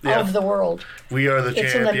world. Yeah. Of the world. We are the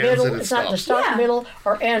It's champions. in the middle. And it It's not in the stops. start, Yeah. middle,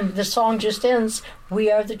 or end. The song just ends. We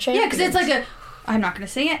are the Yeah, champions. because it's like I'm not going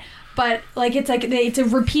to sing it. but like it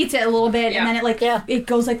repeats it a little bit, and then it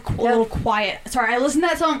goes like a little quiet. Sorry, I listen to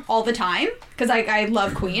that song all the time because I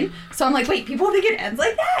love Queen, so I'm like, wait, people think it ends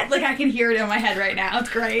like that? Like I can hear it in my head right now. It's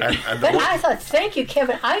great. But I thought, thank you,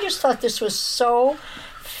 Kevin. I just thought this was so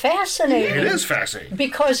fascinating. It is fascinating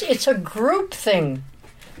because it's a group thing.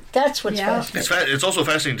 That's what's fascinating. It's also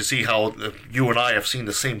fascinating to see how you and I have seen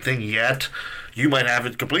the same thing, yet you might have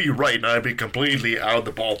it completely right, and I'd be completely out of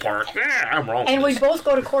the ballpark. I'm wrong. And we both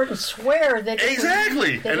go to court and swear that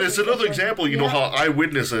exactly. And it's another example, you know, how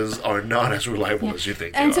eyewitnesses are not as reliable as you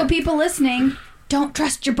think. And so people listening, don't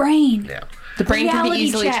trust your brain. Yeah, the brain can be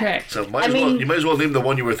easily tricked. So you might as well name the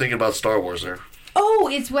one you were thinking about Star Wars there. Oh,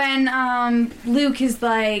 it's when Luke is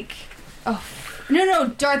like, oh. No,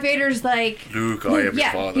 Darth Vader's like... Luke, I am your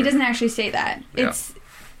father. He doesn't actually say that. Yeah.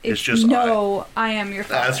 It's just... No, I am your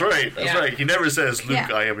father. That's right. That's right. He never says,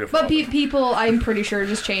 Luke, I am your father. But people, I'm pretty sure,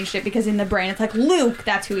 just changed it because in the brain it's like, Luke,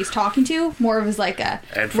 that's who he's talking to. More of as like a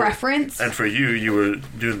reference. And for you were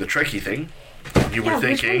doing the Trekkie thing. You were thinking...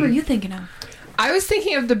 Which one were you thinking of? I was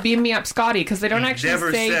thinking of the Beam Me Up Scotty because they don't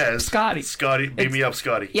actually say Scotty. Scotty, Beam Me Up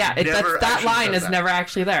Scotty. Yeah, that line is never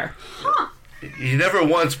actually there. Huh. He never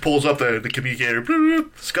once pulls up the communicator.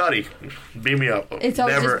 Scotty, beam me up. It's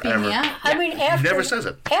always never, just beam me up. I mean, he never says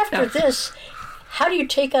it. After this, how do you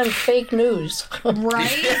take on fake news?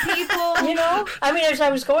 Right, people? You know? I mean, as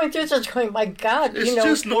I was going through this, I was going, my God, it's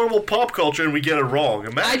just normal pop culture and we get it wrong.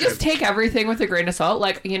 Imagine. I just take everything with a grain of salt.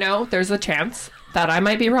 Like, you know, there's a chance that I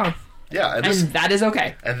might be wrong. Yeah, and that is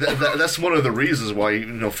okay. And that's one of the reasons why, you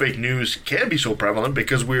know, fake news can be so prevalent,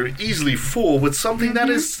 because we're easily fooled with something that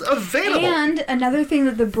is available. And another thing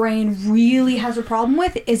that the brain really has a problem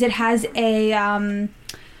with is it has a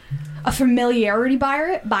familiarity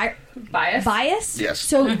bias. Yes.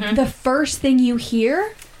 So the first thing you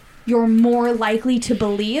hear, you're more likely to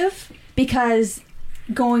believe because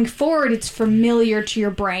going forward, it's familiar to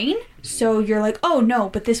your brain. So you're like, oh no,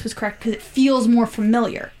 but this was correct because it feels more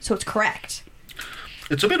familiar, so it's correct.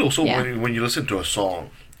 It's a bit also when you listen to a song.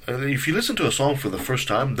 And if you listen to a song for the first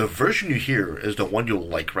time, the version you hear is the one you'll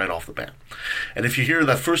like right off the bat. And if you hear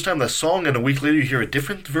that first time that song and a week later you hear a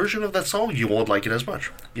different version of that song, you won't like it as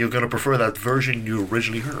much. You're going to prefer that version you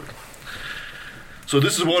originally heard. So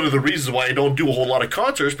this is one of the reasons why I don't do a whole lot of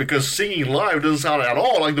concerts, because singing live doesn't sound at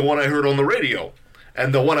all like the one I heard on the radio.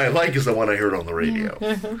 And the one I like is the one I heard on the radio.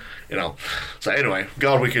 Mm-hmm. You know. So anyway,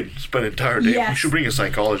 God, we could spend an entire day. Yes. We should bring a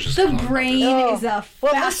psychologist. The brain is a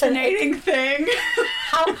fascinating thing.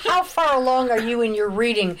 How far along are you in your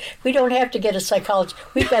reading? We don't have to get a psychologist.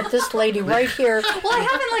 We've got this lady right here. Well, I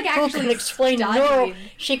haven't actually explain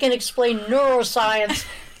she can explain neuroscience.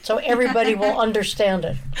 So everybody will understand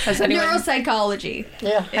it. Neuropsychology.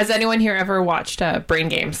 Yeah. Has anyone here ever watched Brain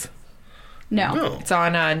Games? No. It's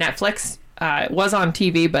on Netflix. It was on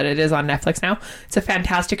TV, but it is on Netflix now. It's a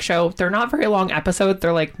fantastic show. They're not very long episodes.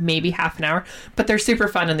 They're like maybe half an hour, but they're super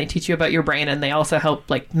fun, and they teach you about your brain, and they also help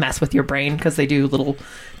like mess with your brain because they do little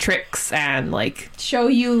tricks and like show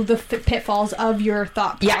you the pitfalls of your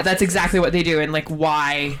thought process. Yeah, that's exactly what they do, and like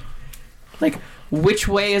why, like which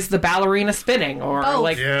way is the ballerina spinning, or a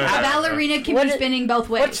ballerina can be spinning both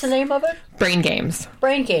ways. What's the name of it? Brain Games.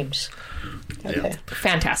 Brain Games. Okay. Yeah.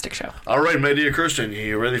 Fantastic show. All right, my dear Kirsten,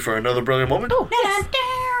 you ready for another brilliant moment? Oh, yes.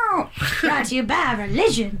 Brought to you by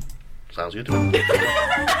religion. Sounds good to me.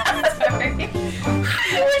 Sorry.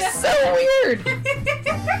 It was so weird.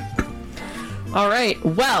 All right,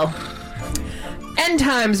 well, End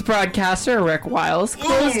Times broadcaster Rick Wiles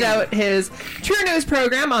closed out his True News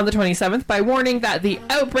program on the 27th by warning that the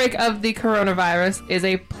outbreak of the coronavirus is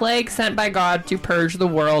a plague sent by God to purge the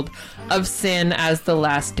world of sin as the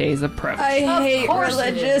last days approach. I hate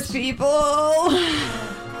religious people.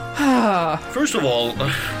 First of all,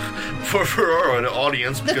 for our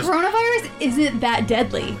audience, the coronavirus isn't that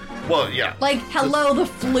deadly. Well, yeah. Like, hello, the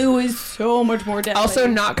flu is so much more deadly. Also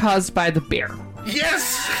not caused by the beer.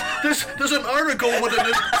 Yes! There's an article with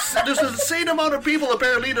there's an insane amount of people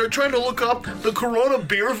apparently that are trying to look up the corona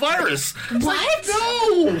beer virus. What? Like,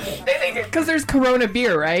 no! Because there's corona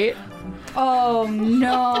beer, right? Oh,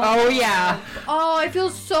 no. Oh, yeah. Oh, I feel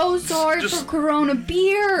so sorry for corona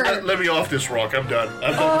beer. Let me off this rock. I'm done.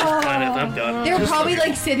 I'm done with this planet. I'm done. They're probably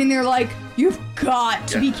like sitting there like, you've got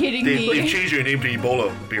to be kidding me. They've changed their name to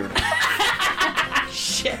Ebola beer.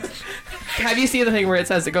 Shit. Have you seen the thing where it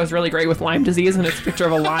says it goes really great with Lyme disease and it's a picture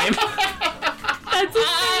of a lime? That's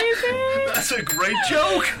amazing. That's a great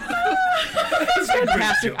joke. That's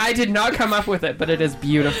fantastic. I did not come up with it, but it is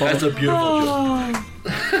beautiful. That's a beautiful joke.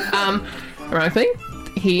 Wrong thing.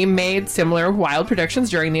 He made similar wild predictions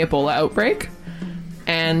during the Ebola outbreak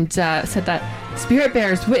and said that Spirit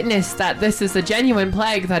bears witness that this is a genuine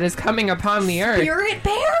plague that is coming upon the earth. Spirit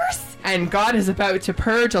bears? And God is about to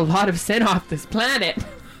purge a lot of sin off this planet.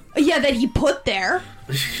 Yeah, that he put there.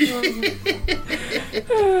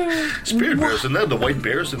 Spirit bears, isn't that the white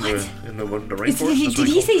bears in the rainforest? Did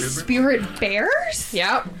he say spirit bears?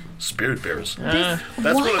 Yep. Spirit bears. That's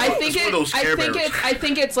one of those scare bears. I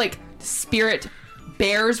think it's like spirit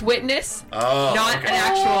bears witness, not okay. an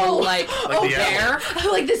actual like bear.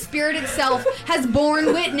 Like the spirit itself has borne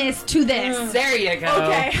witness to this. There you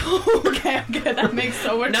go. Okay. That makes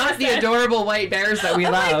so much not sense. The adorable white bears that we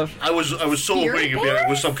love. I was so hoping it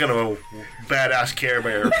was some kind of a badass Care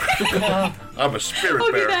Bear. I'm a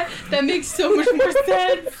spirit bear. That makes so much more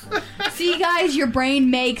sense. See, guys, your brain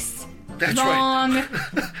makes wrong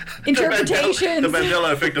interpretations. The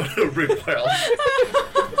Mandela effect on Rick Wells.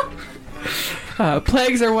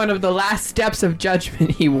 Plagues are one of the last steps of judgment,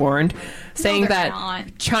 he warned, saying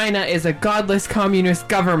that China is a godless communist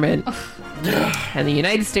government, and the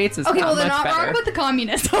United States is okay. Not Well, they're much not better. wrong about the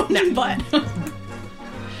communists, but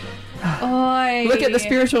look at the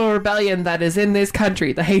spiritual rebellion that is in this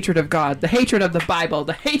country: the hatred of God, the hatred of the Bible,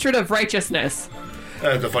 the hatred of righteousness.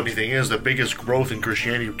 The funny thing is, the biggest growth in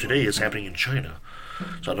Christianity today is happening in China.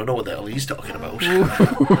 So I don't know what the hell he's talking about.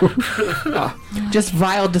 Just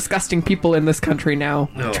vile, disgusting people in this country now.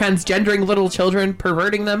 No. Transgendering little children,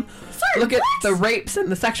 perverting them. Sorry, look at the rapes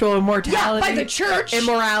and the sexual immortality. Yeah, by the church.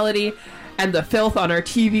 Immorality and the filth on our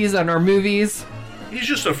TVs and our movies. He's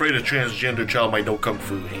just afraid a transgender child might know kung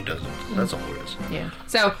fu, and he doesn't. That's all it is. Yeah.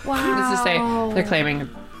 So, needless to say, they're claiming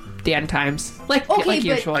the end times. Like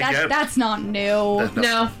usual. But that's not new.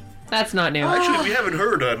 No. That's not new. Actually, we haven't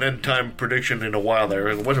heard an end time prediction in a while there.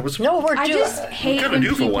 I just hate when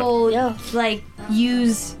people like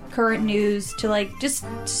use current news to like just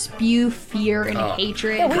spew fear and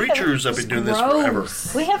hatred. Yeah, preachers have been doing this forever.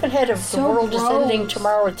 We haven't had the world is ending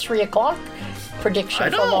tomorrow at 3:00 prediction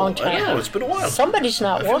for a long time. I know, it's been a while. Somebody's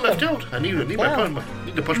not working. I feel left out. I need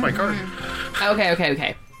to push my card.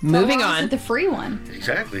 Okay. Moving on. The free one.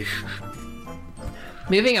 Exactly.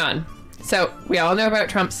 Moving on. So, we all know about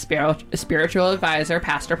Trump's spiritual advisor,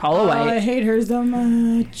 Pastor Paula White. I hate her so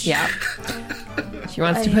much. Yeah. She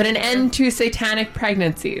wants to put an end to satanic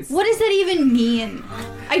pregnancies. What does that even mean?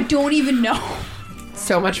 I don't even know.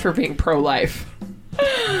 So much for being pro-life.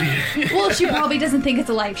 Well, she probably doesn't think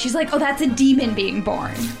it's a life. She's like, oh, that's a demon being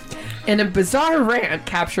born. In a bizarre rant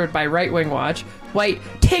captured by Right Wing Watch, White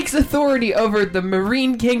takes authority over the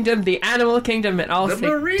marine kingdom, the animal kingdom, and all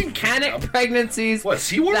satanic pregnancies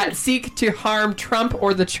that seek to harm Trump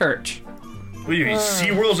or the church. What do you mean,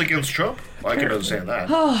 SeaWorld's against Trump? Well, I can understand that.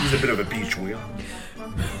 He's a bit of a beach whale.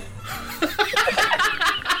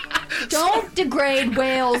 Don't degrade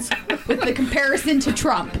whales with the comparison to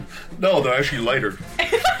Trump. No, they're actually lighter.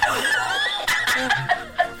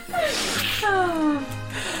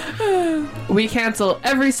 We cancel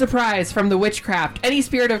every surprise from the witchcraft, any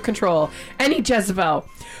spirit of control, any Jezebel.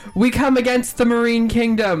 We come against the marine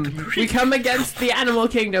kingdom. We come against the animal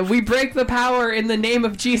kingdom. We break the power in the name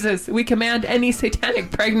of Jesus. We command any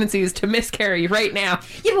satanic pregnancies to miscarry right now.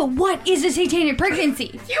 Yeah, but what is a satanic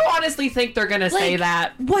pregnancy? You honestly think they're going to say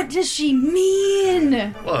that? What does she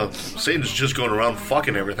mean? Well, Satan's just going around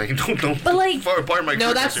fucking everything. Don't. But like, pardon my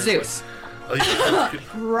no, that's Zeus.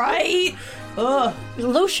 Right? Ugh.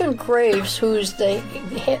 Lucian Graves, who's the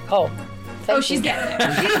she's getting there.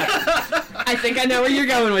 I think I know where you're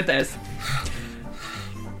going with this.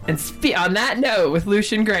 And on that note, with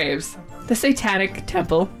Lucian Graves, the Satanic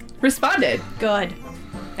Temple responded. Good.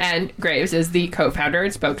 And Graves is the co-founder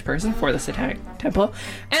and spokesperson for the Satanic Temple,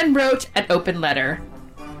 and wrote an open letter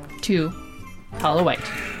to Paula White.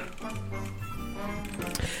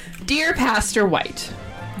 Dear Pastor White,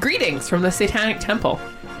 greetings from the Satanic Temple.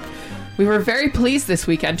 We were very pleased this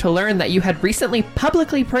weekend to learn that you had recently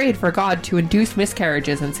publicly prayed for God to induce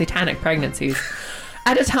miscarriages and satanic pregnancies.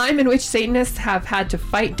 At a time in which Satanists have had to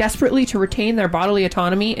fight desperately to retain their bodily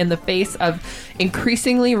autonomy in the face of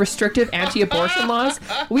increasingly restrictive anti-abortion laws,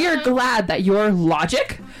 we are glad that your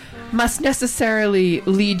logic must necessarily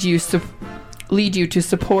lead you to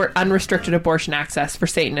support unrestricted abortion access for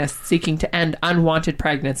Satanists seeking to end unwanted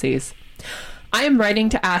pregnancies. I am writing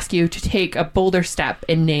to ask you to take a bolder step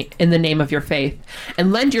in the name of your faith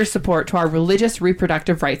and lend your support to our religious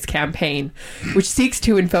reproductive rights campaign, which seeks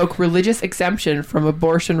to invoke religious exemption from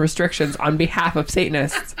abortion restrictions on behalf of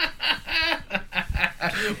Satanists.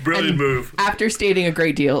 Brilliant move. After stating a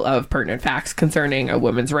great deal of pertinent facts concerning a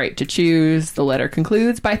woman's right to choose, the letter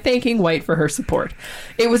concludes by thanking White for her support.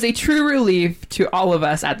 It was a true relief to all of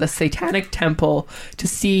us at the Satanic Temple to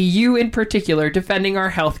see you in particular defending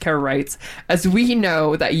our healthcare rights, as we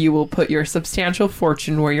know that you will put your substantial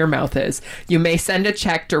fortune where your mouth is. You may send a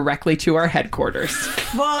check directly to our headquarters.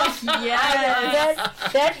 Fuck yeah!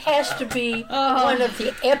 That has to be one of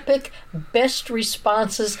the epic, best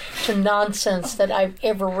responses to nonsense that I've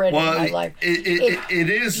ever read in my life. It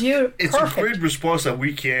is. It's a great response that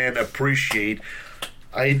we can appreciate.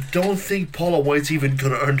 I don't think Paula White's even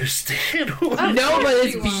going to understand who it is. No, but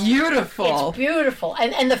it's beautiful. It's beautiful.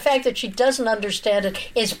 And the fact that she doesn't understand it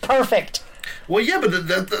is perfect. Well, yeah, but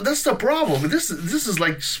that's the problem. This is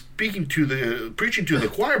like preaching to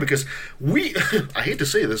the choir, because we, I hate to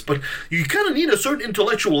say this, but you kind of need a certain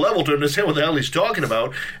intellectual level to understand what the hell he's talking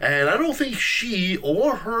about, and I don't think she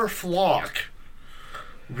or her flock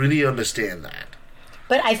really understand that.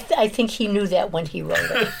 But I think he knew that when he wrote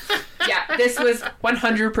it. Yeah, this was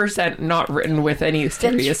 100% not written with any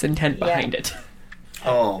serious intent behind it.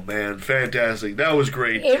 Oh, man, fantastic. That was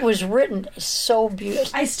great. It was written so beautiful.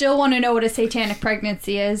 I still want to know what a satanic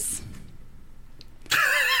pregnancy is.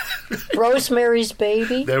 Rosemary's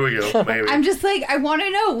Baby. There we go. Maybe. I'm just like, I want to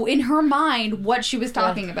know in her mind what she was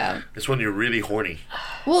talking about. It's when you're really horny.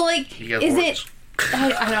 Well, like, is it...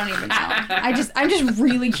 I don't even know. I'm just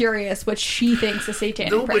really curious what she thinks a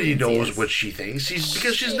satanic Nobody pregnancy knows is. what she thinks.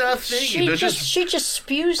 Because she's not thinking. She just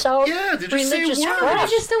spews out religious crap. I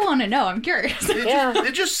just still want to know. I'm curious.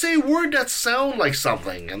 They just say words that sound like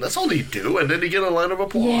something, and that's all they do, and then they get a line of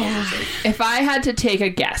applause. Yeah. If I had to take a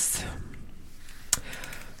guess,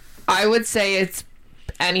 I would say it's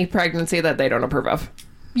any pregnancy that they don't approve of.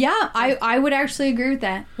 Yeah, I would actually agree with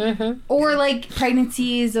that. Mm-hmm. Or, like,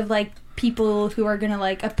 pregnancies of, like, people who are going to,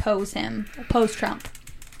 like, oppose Trump.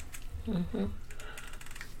 Mm-hmm.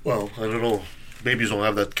 Well, I don't know. Babies don't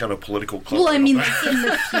have that kind of political clout. Well, I mean, like, in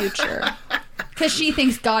the future. Because she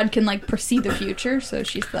thinks God can, like, foresee the future, so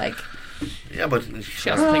she's like... Yeah, but...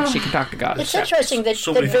 She also thinks she can talk to God. It's interesting that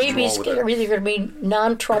the babies are either going to be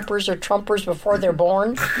non-Trumpers or Trumpers before they're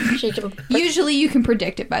born. Usually you can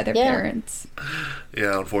predict it by their parents.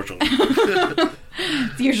 Yeah, unfortunately.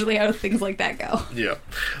 It's usually how things like that go. Yeah.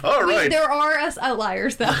 All right. There are us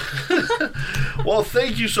outliers, though. Well,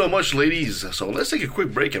 thank you so much, ladies. So let's take a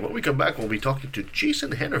quick break, and when we come back, we'll be talking to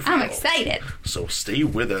Jason Hanerfeld. I'm excited. So stay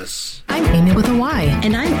with us. I'm Amy with a Y.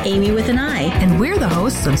 And I'm Amy with an I. And we're the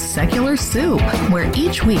hosts of Secular Soup, where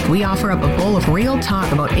each week we offer up a bowl of real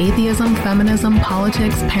talk about atheism, feminism,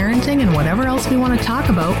 politics, parenting, and whatever else we want to talk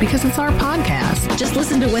about, because it's our podcast. Just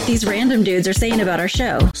listen to what these random dudes are saying about our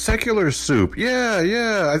show. Secular Soup. Yeah.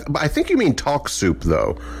 I think you mean Talk Soup,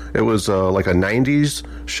 though. It was like a 90s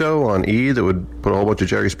show on E that would put a whole bunch of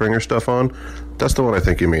Jerry Springer stuff on. That's the one I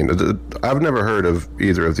think you mean. I've never heard of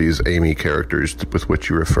either of these Amy characters with which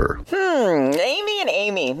you refer. Amy and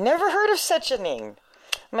Amy. Never heard of such a name.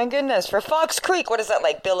 My goodness. For Fox Creek, what is that,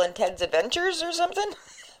 like Bill and Ted's Adventures or something?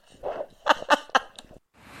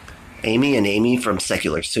 Amy and Amy from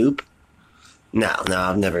Secular Soup? No,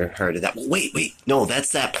 I've never heard of that. Wait, no,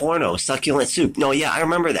 that's that porno, Succulent Soup. No, yeah, I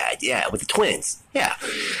remember that. Yeah, with the twins. Yeah.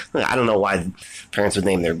 I don't know why parents would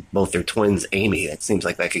name both their twins Amy. That seems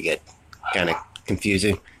like that could get kind of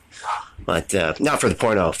confusing. But not for the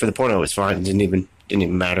porno. For the porno, it was fine. It didn't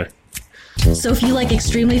even matter. So if you like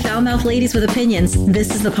extremely foul-mouthed ladies with opinions,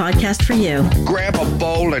 this is the podcast for you. Grab a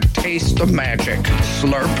bowl and taste the magic.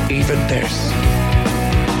 Slurp even this.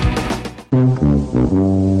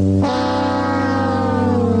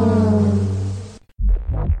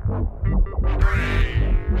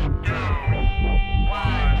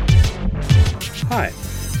 Hi,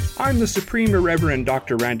 I'm the Supreme Irreverend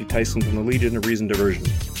Dr. Randy Tyson from the Legion of Reason Diversion.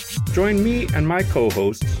 Join me and my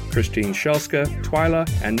co-hosts, Christine Shelska, Twyla,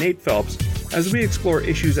 and Nate Phelps, as we explore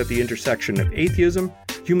issues at the intersection of atheism,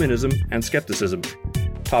 humanism, and skepticism.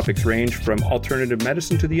 Topics range from alternative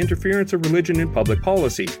medicine to the interference of religion in public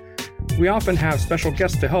policy. We often have special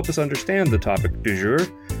guests to help us understand the topic du jour.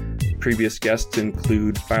 Previous guests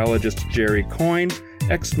include biologist Jerry Coyne,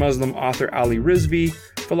 ex-Muslim author Ali Rizvi,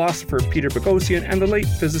 philosopher Peter Boghossian, and the late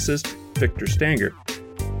physicist Victor Stanger.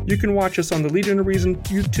 You can watch us on the Legion of Reason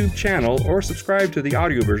YouTube channel or subscribe to the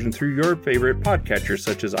audio version through your favorite podcatcher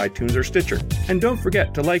such as iTunes or Stitcher. And don't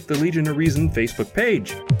forget to like the Legion of Reason Facebook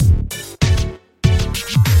page.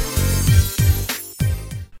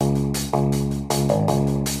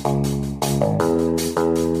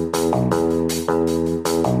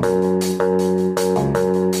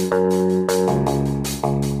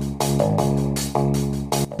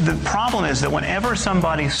 Is that whenever whenever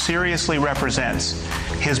somebody seriously represents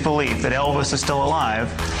his belief that Elvis is still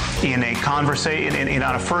alive in a conversation,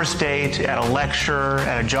 on a first date, at a lecture,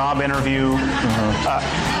 at a job interview,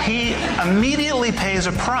 he immediately pays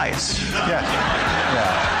a price.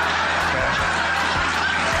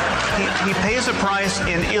 He pays a price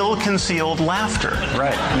in ill-concealed laughter.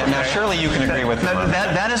 Right. Now, surely you can agree with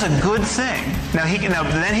that is a good thing. Then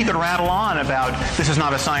he could rattle on about this is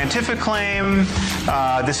not a scientific claim.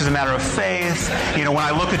 This is a matter of faith. When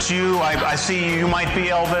I look at you, I see you might be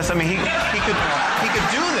Elvis. I mean, he could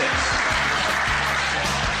do this.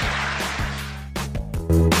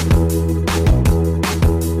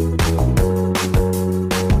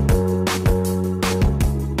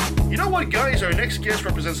 Guys, our next guest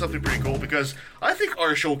represents something pretty cool because I think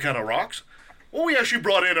our show kind of rocks. Well, we actually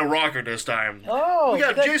brought in a rocker this time. Oh, we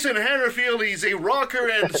got good. Jason Hanerfeld. He's a rocker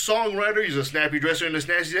and songwriter. He's a snappy dresser and a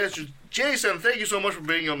snazzy dancer. Jason, thank you so much for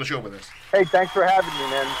being on the show with us. Hey, thanks for having me,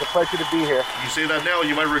 man. It's a pleasure to be here. You say that now,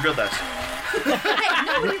 you might regret that. Hey,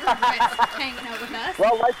 nobody regrets hanging out with us.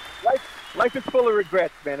 Well, life is full of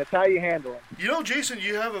regrets, man. It's how you handle them. Jason,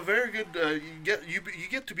 you have a very good. You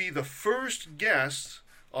get to be the first guest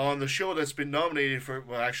on the show that's been nominated for,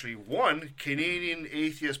 well, actually won Canadian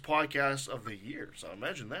Atheist Podcast of the Year. So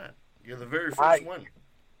imagine that. You're the very first one.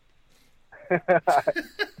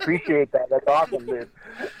 Appreciate that. That's awesome, dude.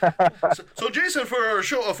 so, Jason, for our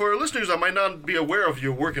show, for our listeners that might not be aware of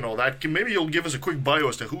your work and all that, maybe you'll give us a quick bio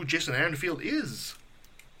as to who Jason Hanerfeld is.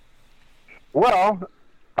 Well,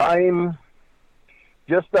 I'm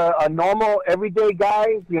just a normal, everyday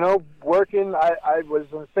guy, working. I was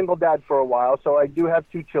a single dad for a while, so I do have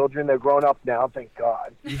 2 children. They're grown up now, thank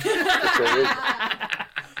God.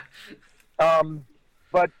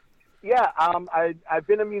 But, yeah, I've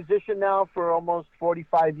been a musician now for almost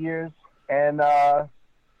 45 years, and, that's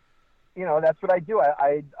what I do.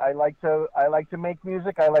 I like to make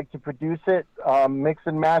music. I like to produce it, mix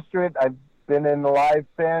and master it. I've been in the live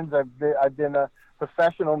bands. I've been a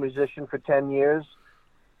professional musician for 10 years.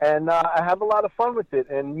 And I have a lot of fun with it.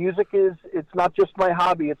 And music it's not just my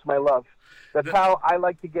hobby, it's my love. That's how I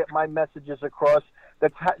like to get my messages across.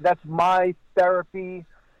 That's my therapy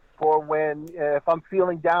for when, if I'm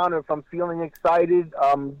feeling down or if I'm feeling excited,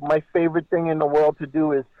 my favorite thing in the world to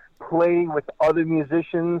do is play with other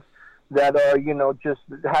musicians that are, just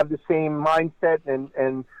have the same mindset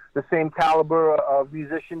and the same caliber of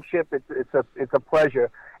musicianship. It's a pleasure.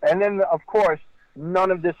 And then, of course,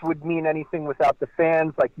 none of this would mean anything without the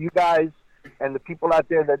fans like you guys and the people out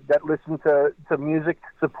there that listen to music.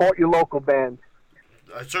 Support your local bands.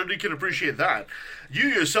 I certainly can appreciate that. You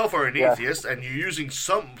yourself are an atheist, and you're using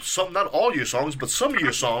some, not all your songs, but some of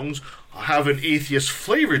your songs have an atheist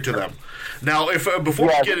flavor to them. Now, before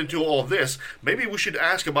we get into all this, maybe we should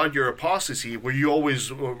ask about your apostasy. Were you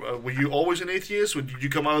always an atheist? Did you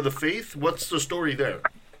come out of the faith? What's the story there?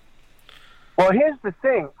 Well, here's the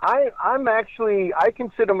thing. I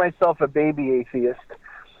consider myself a baby atheist,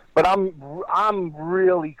 but I'm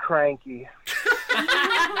really cranky.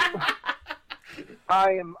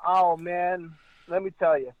 I am. Oh man, let me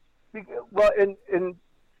tell you. Well, and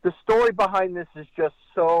the story behind this is just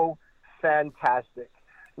so fantastic.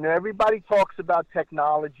 Everybody talks about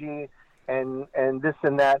technology and this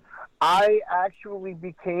and that. I actually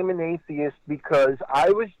became an atheist because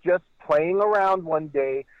I was just playing around one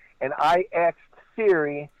day and I asked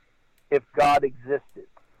Siri if God existed.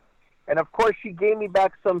 And of course she gave me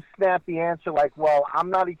back some snappy answer like, well,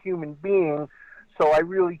 I'm not a human being, so I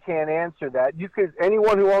really can't answer that.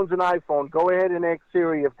 Anyone who owns an iPhone, go ahead and ask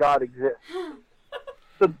Siri if God exists.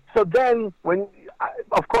 So then,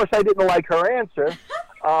 of course I didn't like her answer,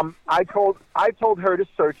 I told her to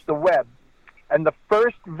search the web. And the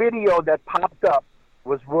first video that popped up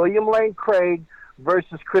was William Lane Craig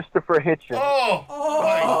versus Christopher Hitchens. Oh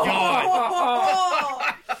my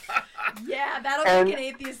God! Yeah, that'll make an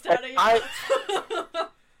atheist out of you.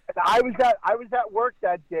 I was at work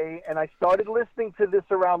that day, and I started listening to this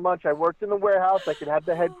around lunch. I worked in the warehouse. I could have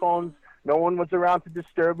the headphones. No one was around to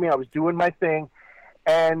disturb me. I was doing my thing,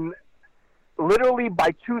 and literally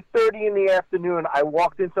by 2:30 in the afternoon, I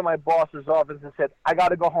walked into my boss's office and said, "I got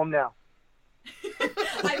to go home now."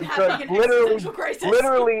 I'm having an existential crisis.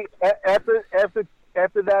 Literally, after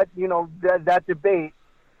that, that debate,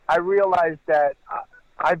 I realized that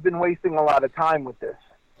I've been wasting a lot of time with this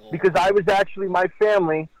because I was actually my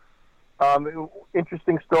family.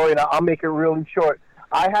 Interesting story, and I'll make it really short.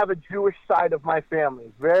 I have a Jewish side of my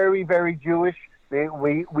family, very, very Jewish. We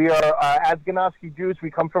are Ashkenazi Jews.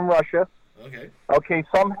 We come from Russia. Okay.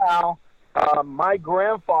 Somehow, my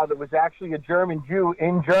grandfather was actually a German Jew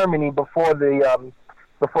in Germany before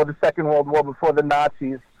the Second World War, before the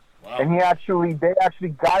Nazis Wow. And they actually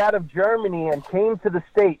got out of Germany and came to the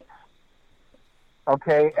States.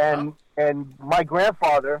 Okay, and my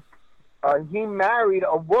grandfather, he married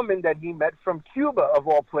a woman that he met from Cuba, of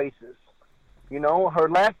all places. You know, her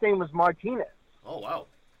last name was Martinez. Oh, wow.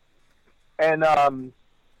 And and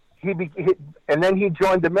then he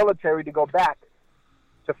joined the military to go back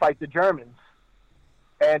to fight the Germans.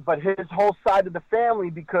 But his whole side of the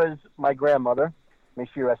family, because my grandmother, may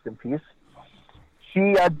she rest in peace,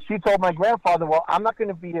 she told my grandfather, well, I'm not going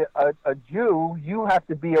to be a Jew. You have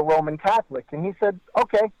to be a Roman Catholic. And he said,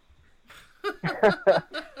 okay.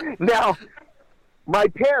 Now, my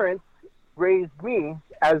parents raised me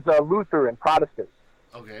as a Lutheran Protestant.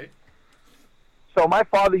 Okay. So my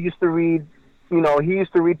father used to read, he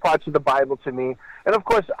used to read parts of the Bible to me. And, of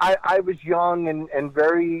course, I was young and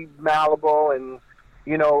very malleable. And,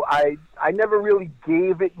 I never really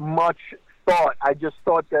gave it much thought. I just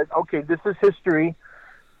thought that, okay, this is history.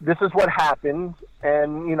 This is what happened.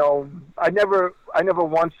 And, I never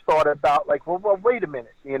once thought about, like, well, wait a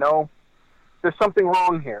minute, there's something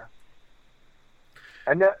wrong here.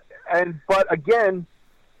 But again,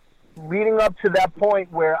 leading up to that point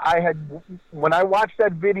where when I watched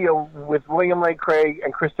that video with William Lane Craig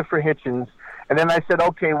and Christopher Hitchens, and then I said,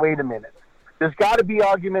 okay, wait a minute. There's got to be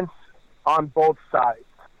arguments on both sides.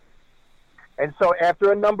 And so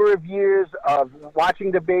after a number of years of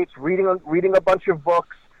watching debates, reading a bunch of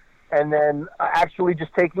books, and then actually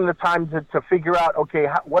just taking the time to figure out, okay,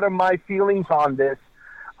 what are my feelings on this,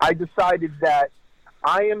 I decided that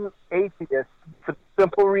I am atheist for the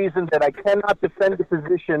simple reason that I cannot defend the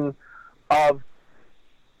position of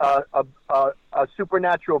a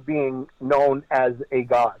supernatural being known as a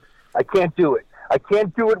god. I can't do it. I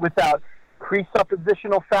can't do it without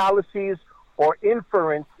presuppositional fallacies or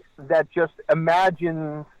inference that just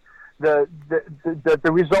imagines the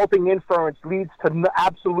resulting inference leads to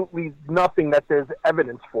absolutely nothing that there's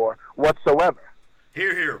evidence for whatsoever.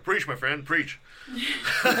 Hear, hear. Preach, my friend. Preach.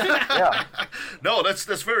 Yeah. No, that's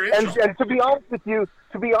very interesting. And to be honest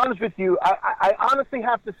with you, I honestly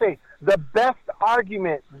have to say the best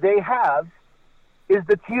argument they have is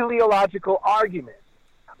the teleological argument.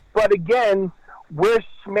 But again, we're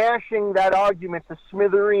smashing that argument to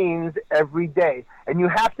smithereens every day. And you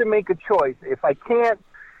have to make a choice. If I can't,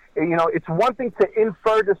 it's one thing to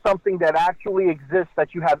infer to something that actually exists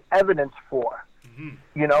that you have evidence for.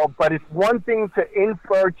 Mm-hmm. But it's one thing to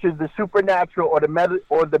infer to the supernatural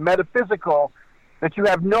or the metaphysical that you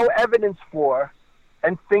have no evidence for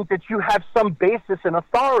and think that you have some basis in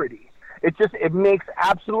authority. It makes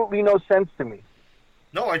absolutely no sense to me.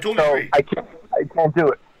 No, I totally agree. I can't do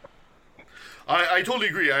it. I totally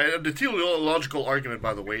agree. The teleological argument,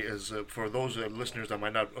 by the way, is for those listeners that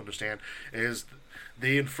might not understand, is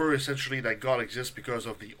they infer essentially that God exists because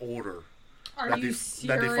of the order. Are you serious?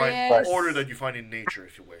 That they find order that you find in nature,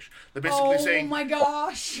 if you wish. They're basically saying, my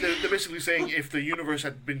gosh! They're basically saying if the universe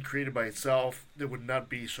had been created by itself, there would not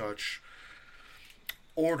be such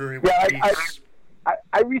order.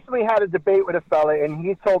 I recently had a debate with a fella, and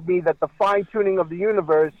he told me that the fine-tuning of the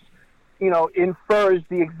universe, infers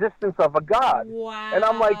the existence of a God. Wow. And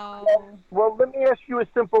I'm like, well, let me ask you a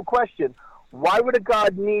simple question. Why would a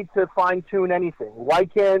God need to fine-tune anything? Why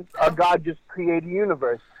can't a God just create a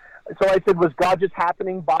universe? So I said, was God just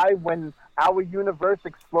happening by when our universe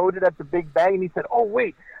exploded at the Big Bang? And he said, oh,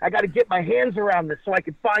 wait, I got to get my hands around this so I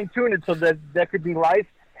could fine-tune it so that there could be life.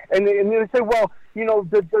 And they said, well,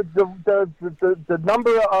 the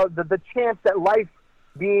number of the chance that life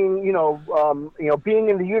being, being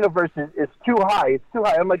in the universe is too high. It's too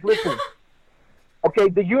high. I'm like, listen, okay,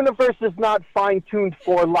 the universe is not fine-tuned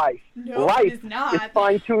for life. No, life it is not. is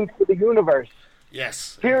fine-tuned for the universe.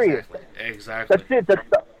 Yes. Period. Exactly. That's it. That's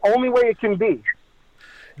the only way it can be.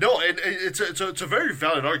 No, it's a very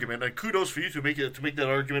valid argument, and kudos for you to make that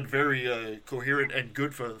argument very coherent and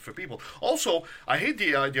good for people. Also, I hate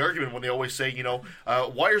the argument when they always say,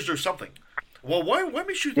 why is there something? Well, why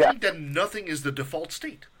makes you think that nothing is the default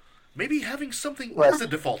state? Maybe having something is the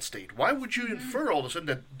default state. Why would you infer all of a sudden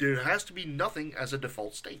that there has to be nothing as a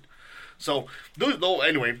default state? So,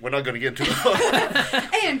 anyway, we're not going to get into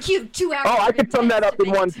it. And cute 2 hours. Oh, I could sum that up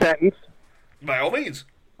in one sentence. By all means.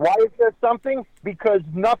 Why is there something? Because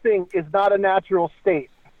nothing is not a natural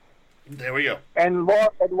state. There we go. And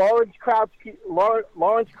Lawrence Krauss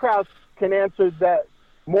can answer that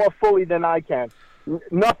more fully than I can.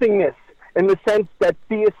 Nothingness, in the sense that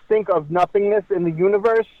theists think of nothingness in the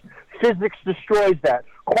universe, physics destroys that.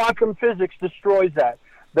 Quantum physics destroys that.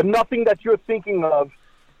 The nothing that you're thinking of,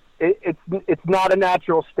 it's not a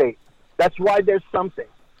natural state. That's why there's something.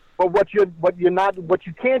 But what you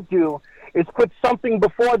can't do is put something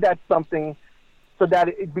before that something so that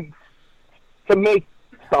it be to make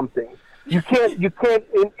something. You can't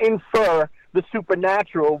infer the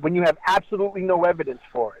supernatural when you have absolutely no evidence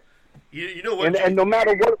for it. You know what? And no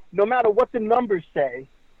matter what the numbers say,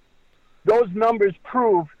 those numbers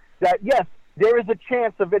prove that yes, there is a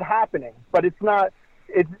chance of it happening, but it's not.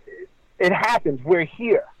 It happens. We're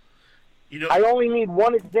here. I only need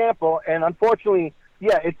one example, and unfortunately,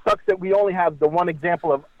 it sucks that we only have the one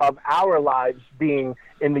example of our lives being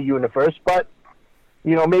in the universe. But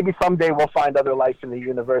maybe someday we'll find other life in the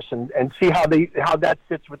universe and see how that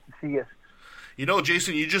fits with the theists.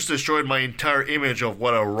 Jason, you just destroyed my entire image of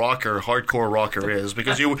what a hardcore rocker is,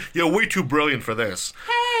 because you're way too brilliant for this.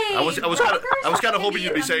 Hey, I was kind of hoping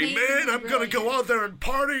you'd be saying, "Man, I'm gonna go out there and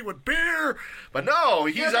party with beer," but no,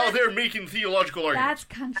 he's out there making theological arguments.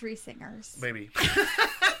 That's country singers. Maybe.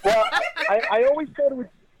 Well, I always thought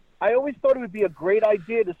it would be a great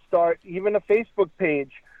idea to start even a Facebook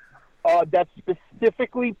page that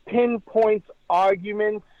specifically pinpoints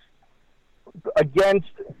arguments against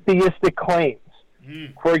theistic claims.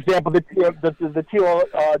 For example, the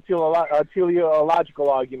teleological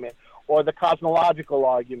argument, or the cosmological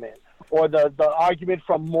argument, or the argument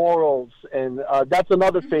from morals, and that's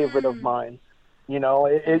another favorite of mine.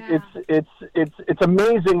 It's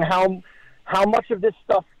amazing how much of this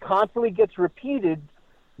stuff constantly gets repeated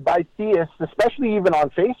by theists, especially even on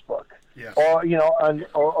Facebook. Yes. Or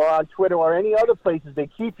on Twitter or any other places. They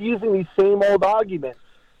keep using these same old arguments.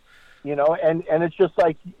 And it's just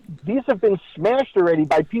like, these have been smashed already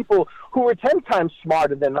by people who are 10 times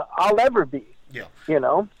smarter than I'll ever be. Yeah. And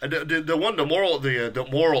the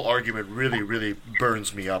moral argument really, really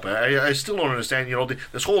burns me up. I still don't understand,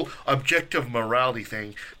 this whole objective morality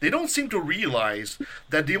thing. They don't seem to realize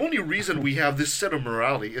that the only reason we have this set of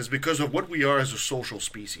morality is because of what we are as a social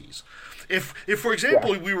species. If for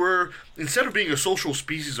example, we were, instead of being a social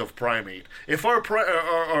species of primate, if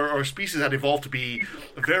our species had evolved to be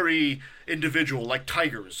very individual, like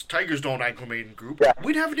tigers don't acclimate in group,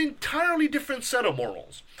 we'd have an entirely different set of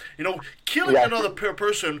morals. Killing another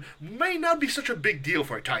person may not be such a big deal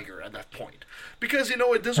for a tiger at that point, because it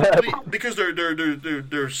doesn't really, because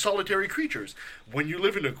they're solitary creatures. When you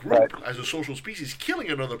live in a group as a social species, killing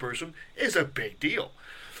another person is a big deal.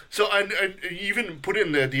 So, and even put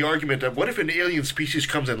in the argument that what if an alien species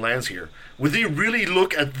comes and lands here? Would they really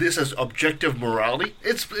look at this as objective morality?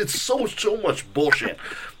 It's so much bullshit.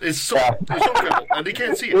 It's so incredible, and they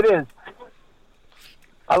can't see it. It is.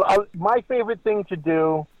 My favorite thing to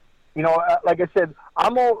do, like I said,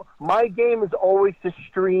 my game is always to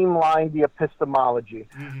streamline the epistemology.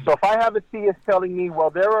 Mm-hmm. So if I have a theist telling me, well,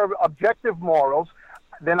 there are objective morals,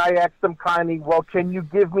 then I ask them kindly, well, can you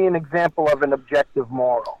give me an example of an objective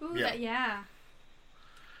moral? Ooh, yeah.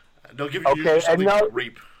 They'll give you something like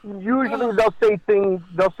rape. Usually they'll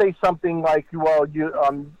say something like, well,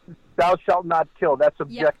 thou shalt not kill. That's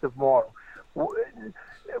objective moral.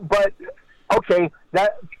 But, okay,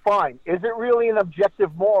 that's fine. Is it really an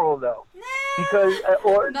objective moral, though? Nah, because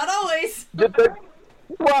not always.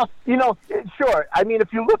 Well, sure. I mean,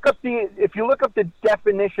 if you look up the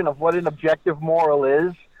definition of what an objective moral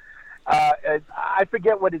is, I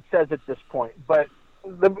forget what it says at this point. But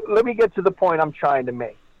let me get to the point I'm trying to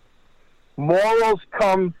make. Morals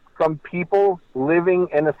come from people living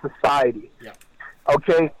in a society. Yeah.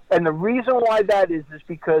 Okay, and the reason why that is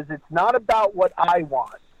because it's not about what I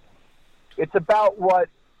want. It's about what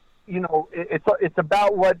It's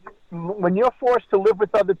about what when you're forced to live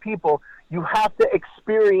with other people. You have to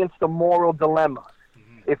experience the moral dilemma.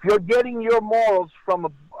 Mm-hmm. If you're getting your morals from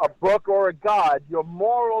a book or a god, your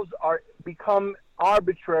morals become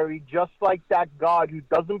arbitrary, just like that god who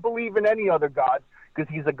doesn't believe in any other gods because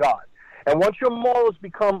he's a god. And once your morals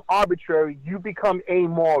become arbitrary, you become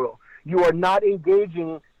amoral. You are not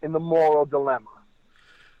engaging in the moral dilemma.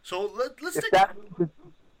 So let's take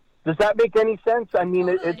does that make any sense? I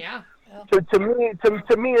mean, yeah. To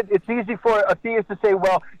me, it's easy for a theist to say,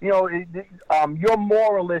 well, you're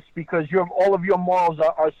moralist because all of your morals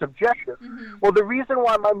are subjective. Mm-hmm. Well, the reason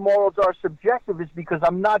why my morals are subjective is because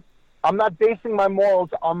I'm not basing my morals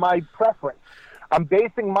on my preference. I'm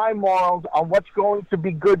basing my morals on what's going to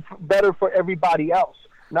be better for everybody else,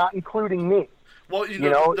 not including me. Well,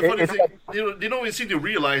 the funny thing, they don't seem to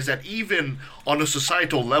realize that even on a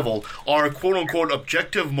societal level, our quote-unquote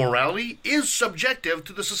objective morality is subjective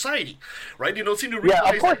to the society, right? You don't seem to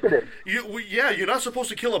realize of course it is. You're not supposed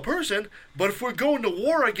to kill a person, but if we're going to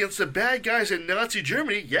war against the bad guys in Nazi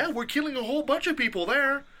Germany, we're killing a whole bunch of people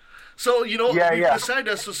there. So, you know, Yeah, we yeah. decided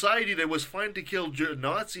as a society that it was fine to kill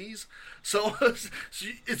Nazis. So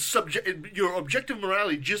it's your objective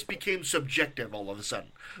morality just became subjective all of a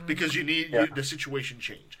sudden because you need the situation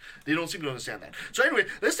change. They don't seem to understand that. So anyway,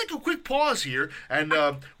 let's take a quick pause here, and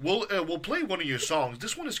we'll play one of your songs.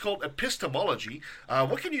 This one is called Epistemology.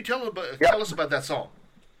 What can you tell us about that song?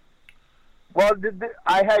 Well,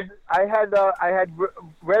 I had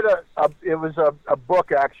read it was a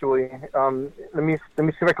book actually. Let me see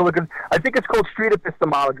if I can look at. I think it's called Street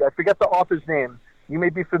Epistemology. I forget the author's name. You may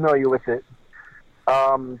be familiar with it.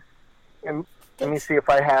 And let me see if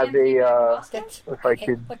I have if I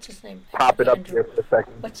could what's his name? pop it up Andrew. here for a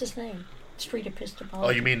second. What's his name? Street Epistemology. Oh,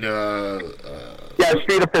 you mean Yeah,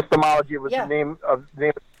 Street Epistemology was the name of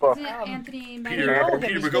the book. Isn't it Anthony Peter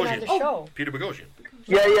Boghossian. Oh. Peter Boghossian.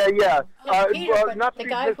 Yeah. Peter, Well, but not the Street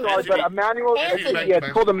guy who- Epistemology, but a manual. Anthony. It's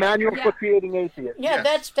called a Manual for Creating Atheists. Yeah,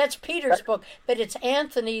 that's Peter's book, but it's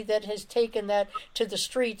Anthony that has taken that to the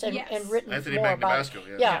streets and written Anthony more about.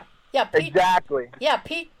 Magnabasco, Yeah, Pete, exactly. Yeah,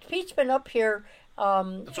 Pete's been up here.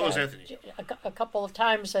 That's always Anthony. A couple of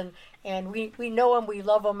times, and we know him, we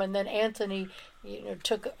love him, and then Anthony,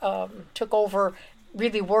 took over,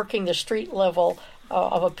 really working the street level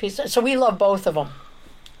of a piece. So we love both of them.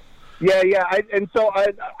 Yeah. So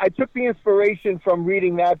I took the inspiration from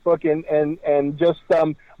reading that book and just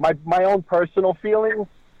my own personal feelings.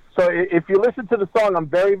 So if you listen to the song, I'm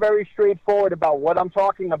very, very straightforward about what I'm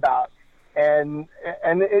talking about, and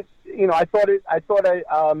it I thought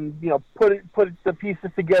put the pieces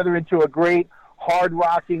together into a great hard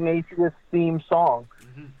rocking atheist theme song.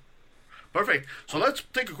 Mm-hmm. Perfect. So let's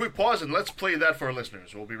take a quick pause and let's play that for our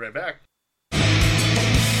listeners. We'll be right back.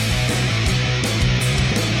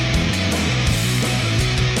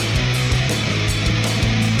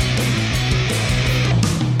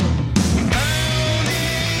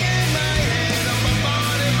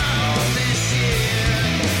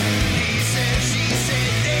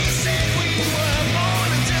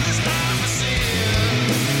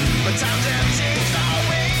 Times have changed our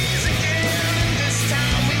ways again, and this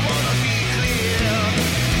time we wanna be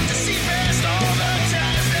clear to see past all the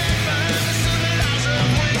ties that bind.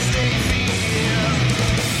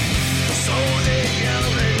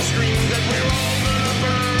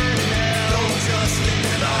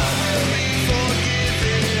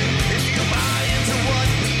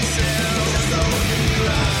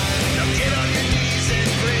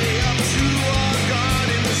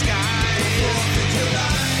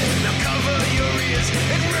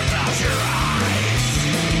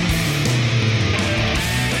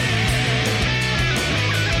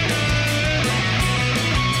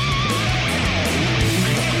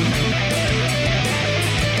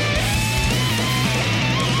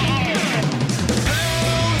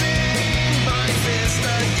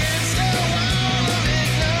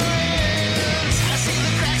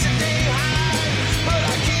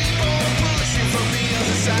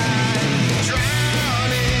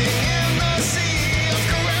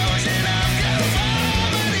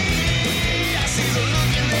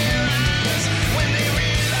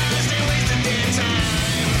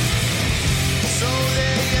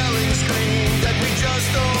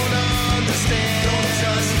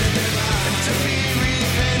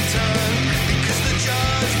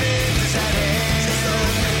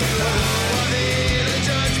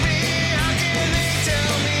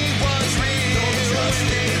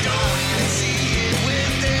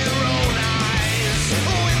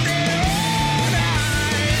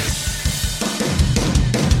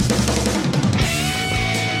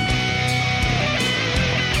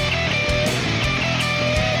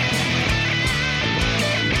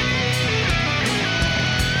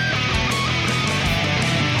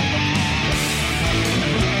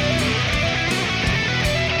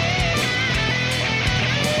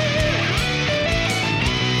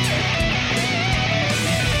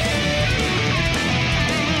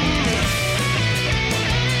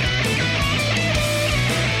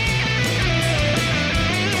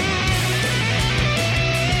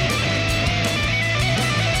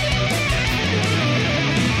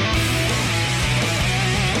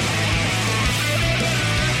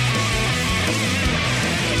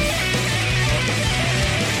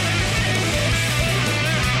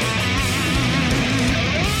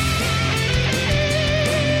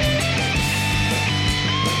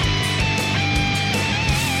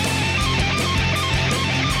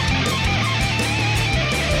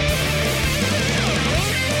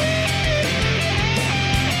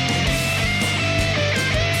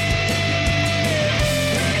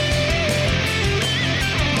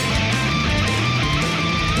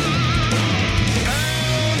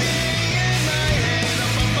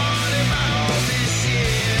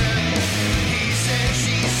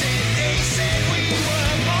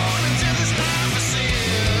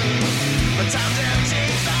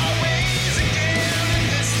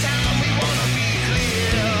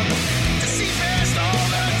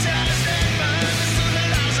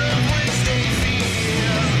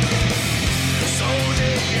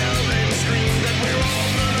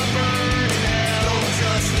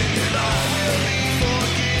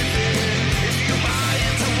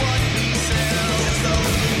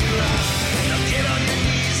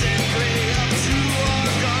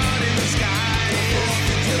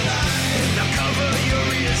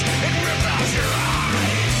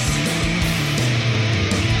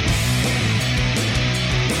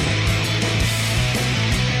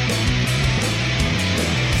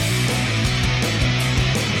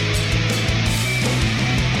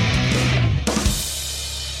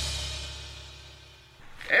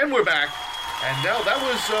 And now that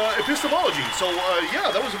was Epistemology. So,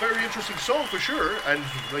 yeah, that was a very interesting song for sure. And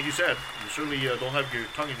like you said, you certainly don't have your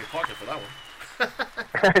tongue in your pocket for that one.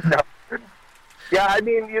 No. Yeah, I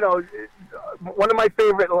mean, you know, one of my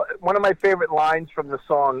favorite lines from the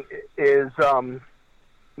song is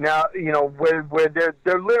now, you know, where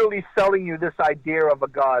they're literally selling you this idea of a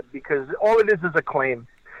god, because all it is a claim.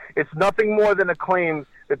 It's nothing more than a claim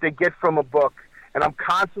that they get from a book. And I'm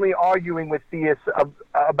constantly arguing with theists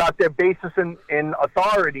about their basis in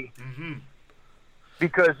authority. Mm-hmm.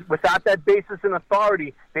 Because without that basis in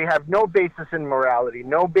authority, they have no basis in morality,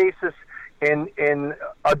 no basis in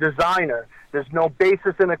a designer. There's no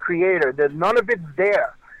basis in a creator. None of it's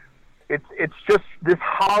there. It's just this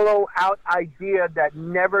hollow out idea that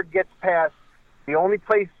never gets past. The only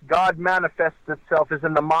place God manifests itself is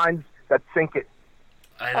in the minds that think it.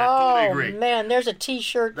 I totally agree. Man, there's a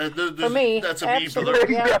T-shirt for me. That's a meme for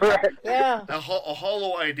the yeah. A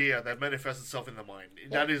hollow idea that manifests itself in the mind.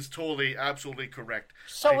 That is totally, absolutely correct.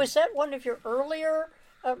 So, is that one of your earlier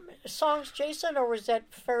songs, Jason, or was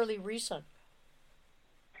that fairly recent?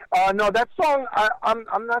 No, that song I'm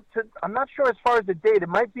not sure as far as the date. It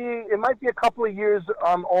might be a couple of years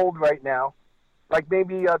old right now, like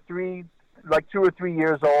maybe 2 or 3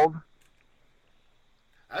 years old.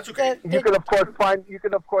 That's okay. You could of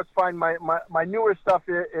course find my newer stuff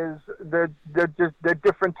is they're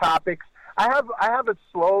different topics. I have a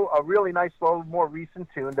really nice slow, more recent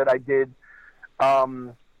tune that I did.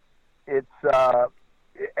 It's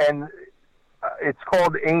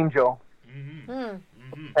called Angel. Mm-hmm.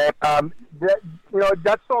 And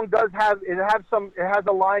that song has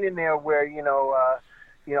a line in there where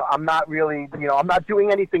I'm not really I'm not doing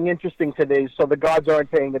anything interesting today, so the gods aren't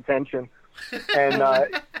paying attention. And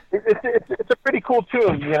it's a pretty cool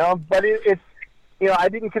tune, but it's I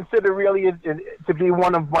didn't consider really it to be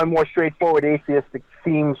one of my more straightforward atheistic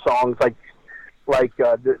theme songs like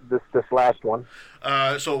this last one.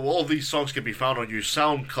 So all these songs can be found on your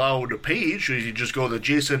SoundCloud page. You just go to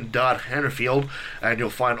jason.hanerfeld and you'll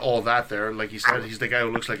find all that there. Like he said, he's the guy who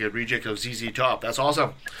looks like a reject of ZZ Top. That's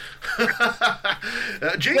awesome.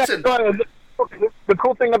 Jason. Yeah, the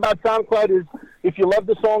cool thing about SoundCloud is if you love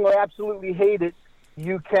the song or absolutely hate it,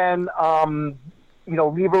 you can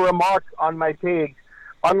leave a remark on my page.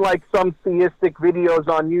 Unlike some theistic videos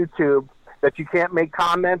on YouTube that you can't make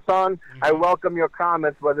comments on, I welcome your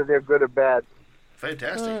comments, whether they're good or bad.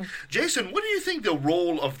 Fantastic. Jason, what do you think the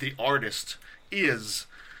role of the artist is?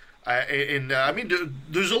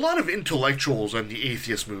 There's a lot of intellectuals in the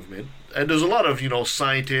atheist movement, and there's a lot of,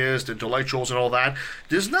 scientists, intellectuals, and all that.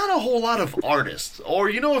 There's not a whole lot of artists. Or,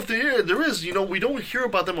 if there is, we don't hear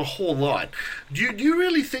about them a whole lot. Do you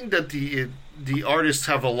really think that the artists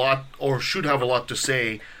have a lot, or should have a lot to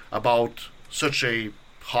say about such a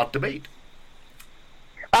hot debate?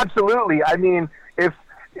 Absolutely. I mean, if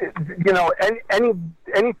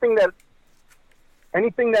anything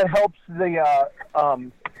that helps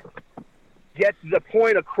the get the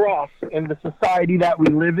point across in the society that we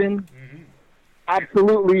live in,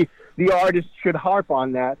 absolutely, the artist should harp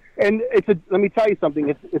on that. And let me tell you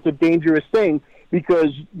something. It's a dangerous thing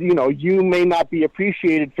because you may not be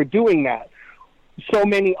appreciated for doing that. So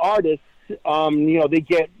many artists, they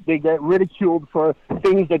get ridiculed for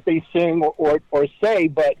things that they sing or say,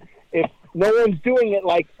 but if no one's doing it,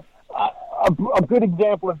 like a good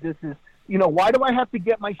example of this is, why do I have to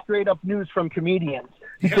get my straight up news from comedians?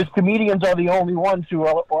 Because comedians are the only ones who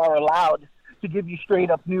are allowed to give you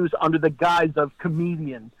straight up news under the guise of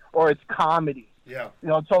comedian or it's comedy. Yeah.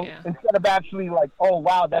 Instead of actually like, oh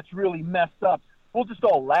wow, that's really messed up, we'll just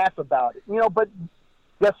all laugh about it. But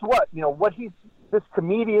guess what? What this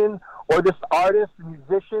comedian or this artist,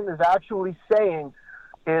 musician is actually saying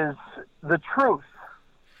is the truth.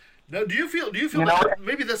 Now, do you feel that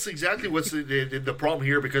maybe that's exactly what's the problem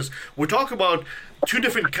here, because we're talking about two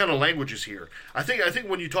different kind of languages here. I think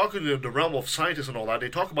when you talk in the realm of scientists and all that, they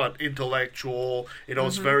talk about intellectual,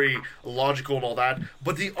 it's very logical and all that,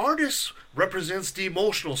 but the artist represents the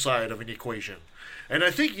emotional side of an equation. And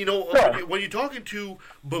I think, when you're talking to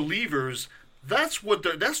believers, that's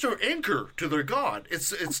their anchor to their God.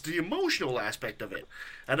 It's the emotional aspect of it.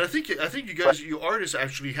 And I think you guys, you artists,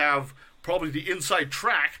 actually have probably the inside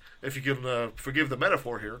track, if you can forgive the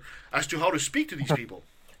metaphor here, as to how to speak to these people.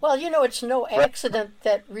 Well, it's no accident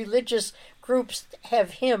that religious groups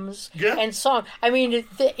have hymns and song. I mean,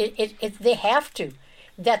 they have to.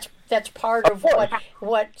 That's part of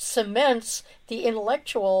what cements the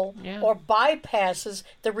intellectual or bypasses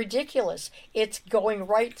the ridiculous. It's going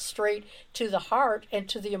right straight to the heart and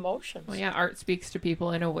to the emotions. Well, yeah, art speaks to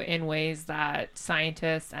people in ways that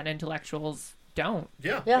scientists and intellectuals don't.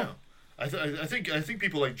 Yeah. I think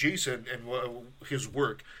people like Jason and his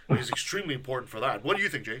work is extremely important for that. What do you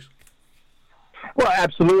think, Jason? Well,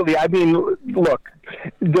 absolutely. I mean, look,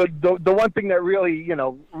 the one thing that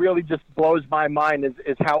really just blows my mind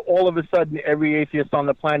is how all of a sudden every atheist on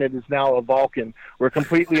the planet is now a Vulcan. We're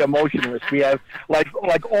completely emotionless. We have like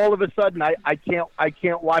all of a sudden I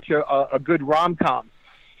can't watch a good rom-com,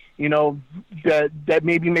 that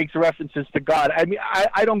maybe makes references to God. I mean,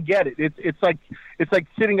 I don't get it. It's like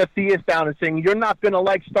sitting a theist down and saying you're not going to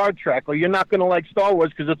like Star Trek or you're not going to like Star Wars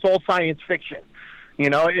because it's all science fiction.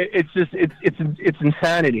 It's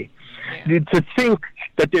insanity. Yeah. To think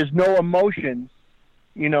that there's no emotion,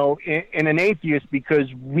 in an atheist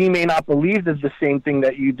because we may not believe there's the same thing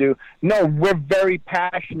that you do. No, we're very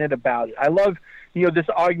passionate about it. I love, this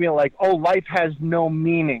argument like, oh, life has no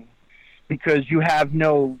meaning because you have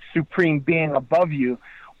no supreme being above you.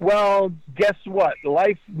 Well, guess what?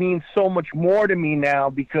 Life means so much more to me now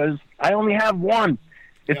because I only have one.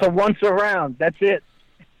 It's a once around. That's it.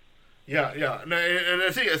 Yeah, and I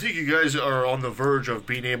think you guys are on the verge of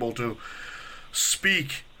being able to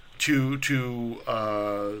speak to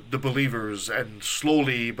the believers and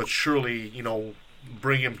slowly but surely,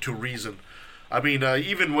 bring them to reason. I mean,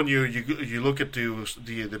 even when you look at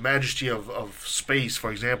the majesty of space,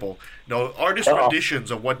 for example, artist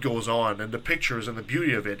renditions of what goes on and the pictures and the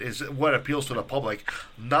beauty of it is what appeals to the public,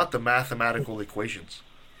 not the mathematical equations.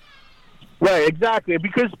 Right, exactly.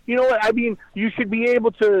 Because, I mean, you should be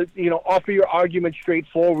able to, offer your argument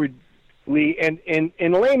straightforwardly and in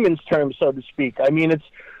layman's terms, so to speak. I mean, it's,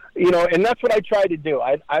 and that's what I try to do.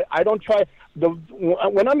 I don't try,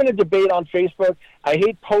 when I'm in a debate on Facebook, I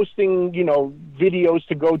hate posting, videos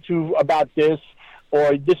to go to about this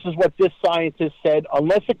or this is what this scientist said,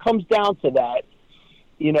 unless it comes down to that.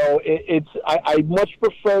 I much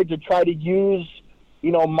prefer to try to use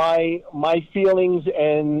my feelings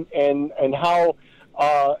and how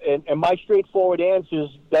and my straightforward answers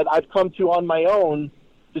that I've come to on my own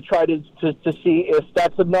to try to see if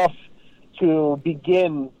that's enough to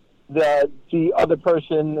begin the other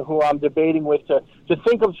person who I'm debating with to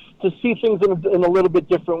see things in a little bit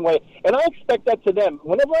different way. And I expect that to them.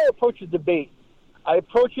 Whenever I approach a debate, I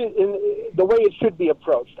approach it in the way it should be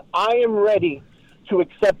approached. I am ready to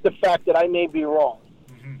accept the fact that I may be wrong.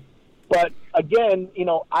 But again,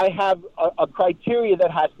 I have a criteria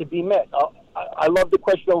that has to be met. I love the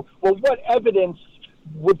question of, well, what evidence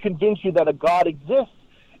would convince you that a God exists?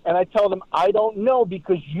 And I tell them, I don't know,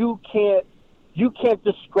 because you can't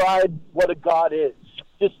describe what a God is.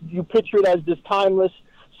 Just you picture it as this timeless,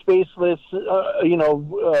 spaceless,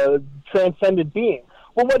 transcendent being.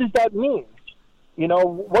 Well, what does that mean?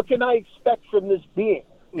 What can I expect from this being?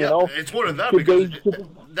 It's more than that because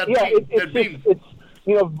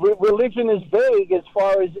religion is vague as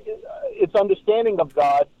far as its understanding of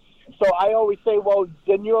God. So I always say, well,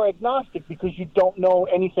 then you're agnostic because you don't know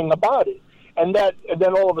anything about it. And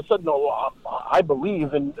then all of a sudden, I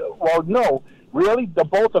believe. And, well, no, really, the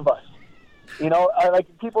both of us. Like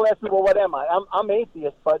people ask me, well, what am I? I'm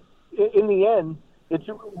atheist. But in the end,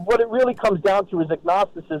 what it really comes down to is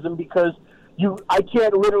agnosticism because I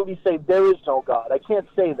can't literally say there is no God. I can't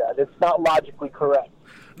say that. It's not logically correct.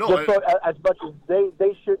 No, as much as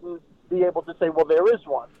they shouldn't be able to say, well, there is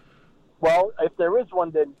one. Well, if there is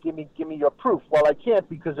one, then give me your proof. Well, I can't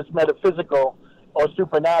because it's metaphysical or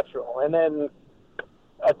supernatural. And then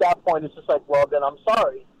at that point, it's just like, well, then I'm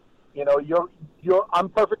sorry. I'm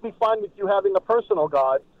perfectly fine with you having a personal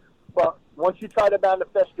God, but once you try to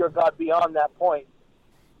manifest your God beyond that point,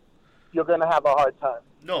 you're going to have a hard time.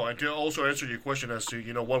 No, and to also answer your question as to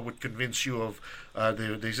what would convince you of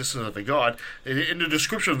the existence of a God, in the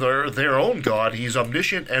description of their own God, he's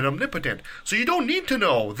omniscient and omnipotent. So you don't need to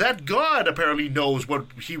know. That God apparently knows what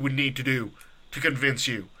he would need to do to convince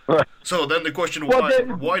you. So then the question,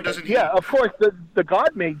 why doesn't he? Yeah, of course, the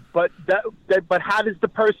God made, but how does the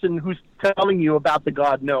person who's telling you about the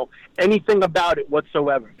God know anything about it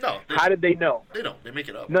whatsoever? No. How did they know? They don't. They make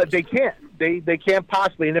it up. No, they can't. They can't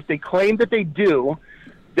possibly. And if they claim that they do,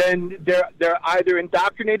 then they're either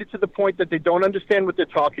indoctrinated to the point that they don't understand what they're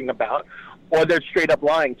talking about, or they're straight up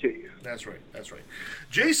lying to you. That's right.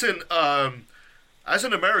 Jason, as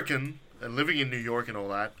an American and living in New York and all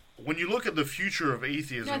that, when you look at the future of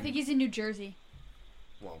atheism... No, I think he's in New Jersey.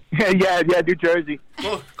 Well, yeah, New Jersey.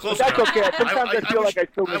 Close that's enough. okay. Sometimes I feel like I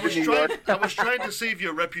still live in New York. I was trying to save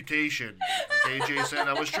your reputation, okay, Jason?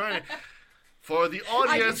 I was trying to... For the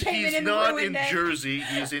audience, he's not in Jersey.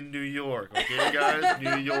 He's in New York. Okay, guys,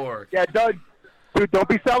 New York. Yeah, Doug, dude, don't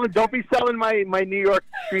be selling my New York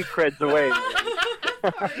street creds away.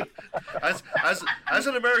 As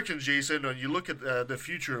an American, Jason, when you look at the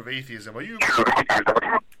future of atheism, are you?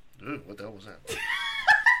 Ooh, what the hell was that?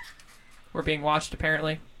 We're being watched,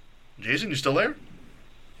 apparently. Jason, you still there?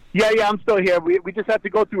 Yeah, I'm still here. We just had to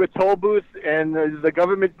go through a toll booth, and the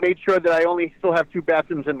government made sure that I only still have 2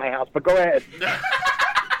 bathrooms in my house. But go ahead.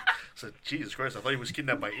 So, Jesus Christ, I thought he was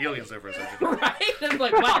kidnapped by aliens there for a second. Right? I'm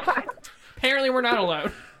like, well, apparently we're not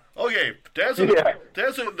alone. Okay, to answer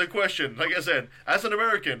the question, like I said, as an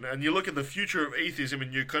American, and you look at the future of atheism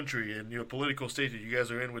in your country and your political state that you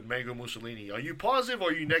guys are in with Mango Mussolini, are you positive or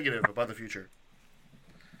are you negative about the future?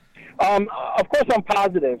 Of course, I'm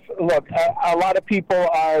positive. Look, a lot of people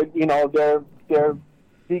are,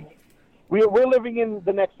 we're living in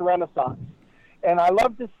the next Renaissance, and I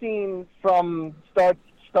love the scene from Star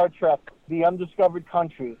Trek, The Undiscovered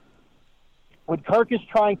Country, when Kirk is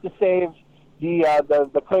trying to save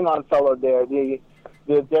the Klingon fellow there,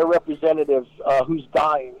 their representative who's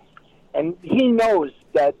dying, and he knows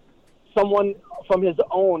that someone from his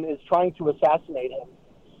own is trying to assassinate him,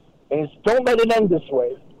 and don't let it end this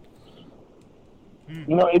way.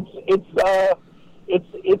 You know, it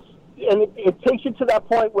takes you to that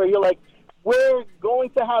point where you're like, we're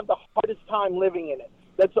going to have the hardest time living in it.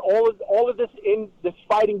 That's all of this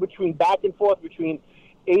fighting back and forth between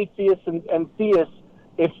atheists and theists.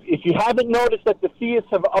 If you haven't noticed that the theists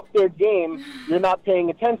have upped their game, you're not paying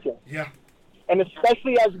attention. Yeah. And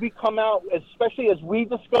especially as we come out, especially as we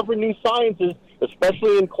discover new sciences,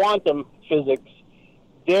 especially in quantum physics,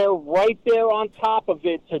 they're right there on top of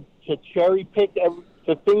it to cherry pick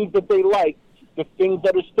the things that they like, the things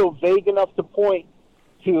that are still vague enough to point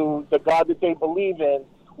to the God that they believe in,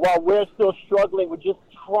 while we're still struggling with just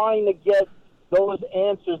trying to get those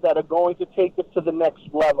answers that are going to take us to the next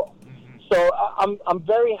level. So I'm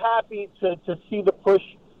very happy to see the push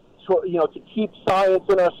to keep science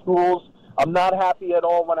in our schools. I'm not happy at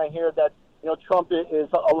all when I hear that Trump is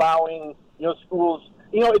allowing schools.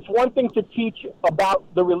 It's one thing to teach about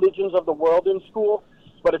the religions of the world in school,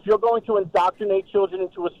 but if you're going to indoctrinate children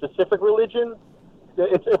into a specific religion,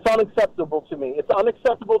 it's unacceptable to me. It's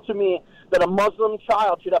unacceptable to me that a Muslim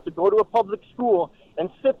child should have to go to a public school and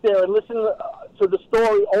sit there and listen to the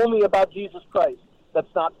story only about Jesus Christ.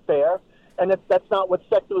 That's not fair, and that's not what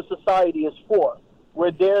secular society is for.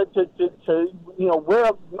 We're there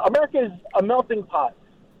America is a melting pot.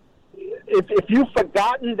 If you've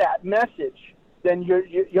forgotten that message, then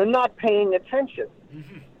you're not paying attention.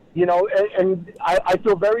 And I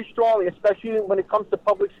feel very strongly, especially when it comes to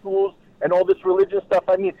public schools and all this religious stuff.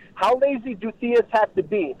 I mean, how lazy do theists have to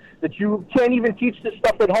be that you can't even teach this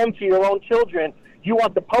stuff at home to your own children? You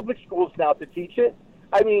want the public schools now to teach it?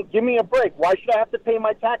 I mean, give me a break. Why should I have to pay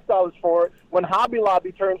my tax dollars for it when Hobby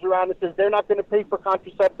Lobby turns around and says they're not going to pay for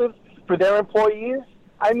contraceptives for their employees?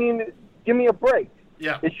 I mean, give me a break.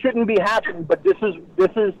 Yeah. It shouldn't be happening, but this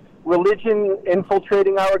is religion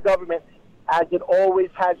infiltrating our government, as it always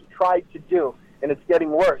has tried to do, and it's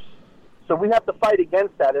getting worse. So we have to fight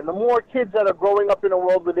against that. And the more kids that are growing up in a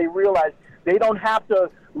world where they realize they don't have to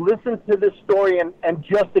listen to this story and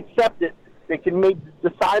just accept it, they can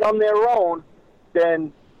decide on their own,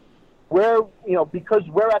 then because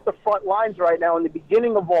we're at the front lines right now in the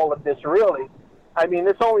beginning of all of this, really. I mean,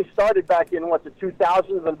 this only started back in, the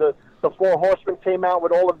 2000s when the Four Horsemen came out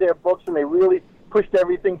with all of their books, and they really pushed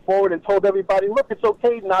everything forward and told everybody, look, it's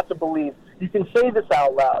okay not to believe. You can say this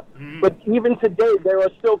out loud. Mm-hmm. But even today, there are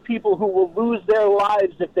still people who will lose their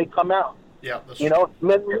lives if they come out. Yeah, that's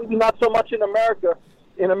maybe not so much in America.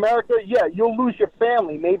 In America, yeah, you'll lose your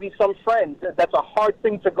family, maybe some friends. That's a hard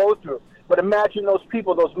thing to go through. But imagine those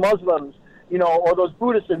people, those Muslims, or those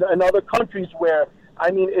Buddhists in other countries where,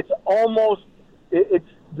 I mean, it's almost, it's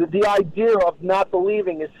the idea of not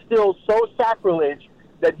believing is still so sacrilege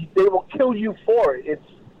that they will kill you for it. It's,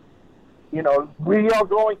 we are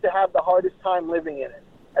going to have the hardest time living in it.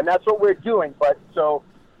 And that's what we're doing. But so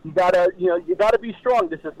you gotta be strong.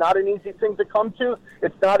 This is not an easy thing to come to.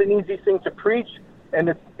 It's not an easy thing to preach.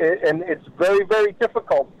 And it's very, very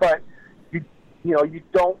difficult, but you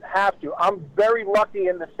don't have to. I'm very lucky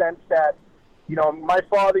in the sense that, my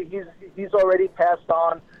father, he's already passed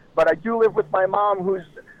on, but I do live with my mom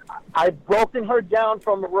I've broken her down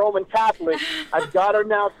from a Roman Catholic. I've got her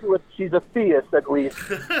now she's a theist at least,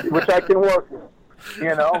 which I can work with.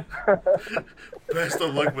 Best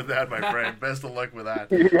of luck with that, my friend. Best of luck with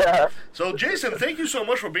that. Yeah. So, Jason, thank you so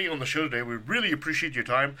much for being on the show today. We really appreciate your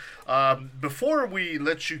time. Before we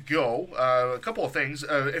let you go, a couple of things.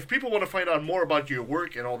 If people want to find out more about your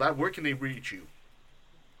work and all that, where can they reach you?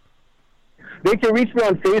 They can reach me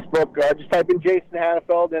on Facebook. Just type in Jason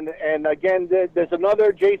Hanerfeld. And again, there's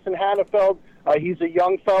another Jason Hanerfeld. He's a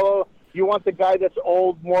young fellow You want the guy that's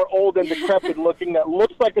old, more old and decrepit looking, that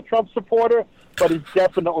looks like a Trump supporter, but is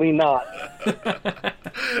definitely not.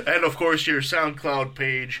 And, of course, your SoundCloud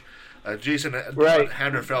page, Jason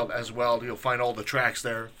Hanerfeld as well. You'll find all the tracks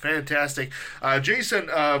there. Fantastic. Jason,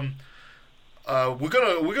 we're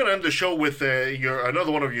gonna end the show with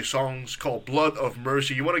another one of your songs called "Blood of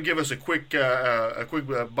Mercy." You want to give us a quick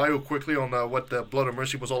bio quickly on what the "Blood of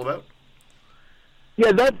Mercy" was all about?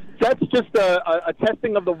 Yeah, that's just a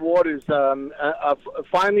testing of the waters.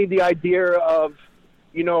 Finally, the idea of,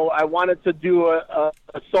 I wanted to do a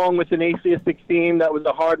song with an atheistic theme that was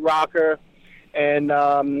a hard rocker, and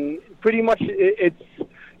pretty much it's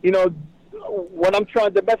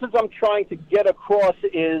the message I'm trying to get across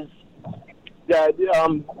is that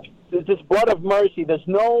there's this blood of mercy. There's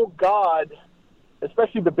no God,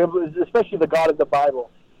 especially the God of the Bible.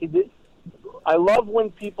 I love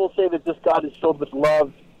when people say that this God is filled with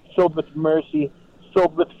love, filled with mercy,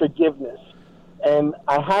 filled with forgiveness. And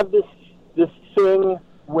I have this thing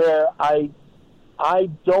where I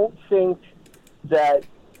don't think that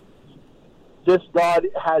this God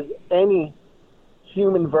has any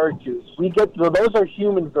human virtues. Those are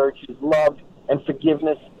human virtues: love and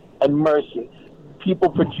forgiveness and mercy.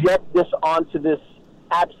 People project this onto this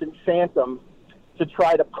absent phantom to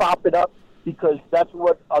try to prop it up, because that's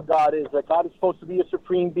what a God is. A God is supposed to be a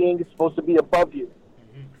supreme being. It's supposed to be above you.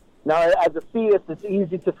 Mm-hmm. Now, as a theist, it's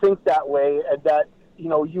easy to think that way, and that,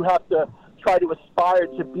 you have to try to aspire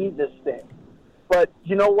to be this thing. But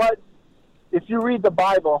you know what? If you read the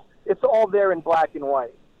Bible, it's all there in black and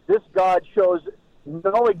white. This God shows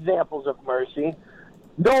no examples of mercy,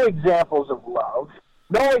 no examples of love,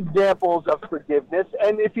 no examples of forgiveness.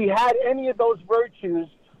 And if he had any of those virtues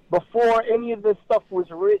before any of this stuff was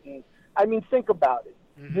written, I mean, think about it.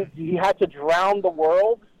 Mm-hmm. He had to drown the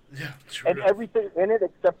world and everything in it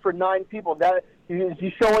except for 9 people. Is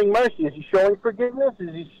he showing mercy? Is he showing forgiveness?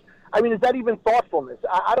 Is that even thoughtfulness?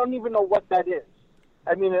 I don't even know what that is.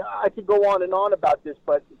 I mean, I could go on and on about this,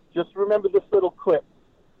 but just remember this little clip.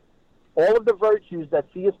 All of the virtues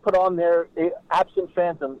that theists put on their absent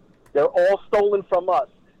phantom, they're all stolen from us.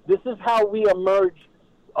 This is how we emerge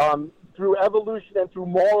through evolution and through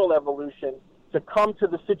moral evolution to come to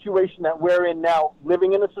the situation that we're in now,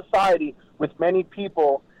 living in a society with many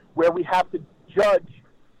people where we have to judge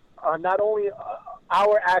not only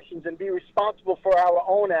our actions and be responsible for our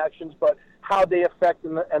own actions, but how they affect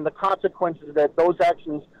and the consequences that those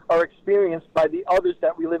actions are experienced by the others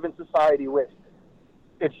that we live in society with.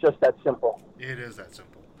 It's just that simple. It is that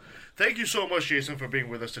simple. Thank you so much, Jason, for being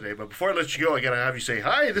with us today. But before I let you go, I got to have you say,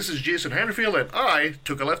 hi, this is Jason Hanerfeld, and I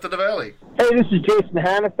took a left at the Valley. Hey, this is Jason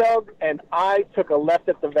Hanerfeld, and I took a left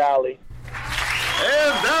at the Valley.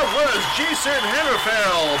 And that was Jason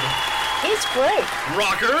Hanerfeld. He's great.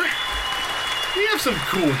 Rocker. We have some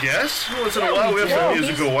cool guests. Once in a while, we have some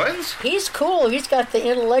musical ones. He's cool. He's got the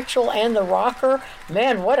intellectual and the rocker.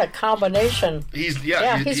 Man, what a combination. He's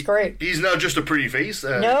great. He's not just a pretty face.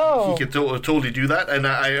 No. He can totally do that. And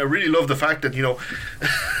I really love the fact that,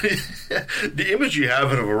 the image you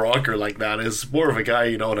have of a rocker like that is more of a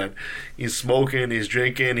guy, that he's smoking, he's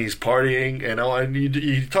drinking, he's partying, and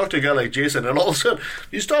you talk to a guy like Jason, and all of a sudden,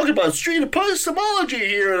 he's talking about street epistemology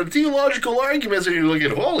here and theological arguments, and you're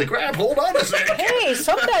looking, holy crap, hold on a second. Hey,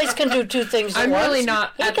 some guys can do 2 things at once. I'm really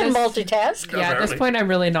not. He can multitask. Yeah, at this point, I'm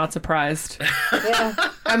really not surprised.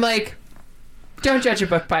 I'm like, don't judge a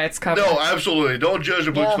book by its cover. No, absolutely. Don't judge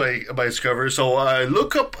a book by its cover. So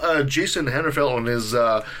look up Jason Hanerfeld on his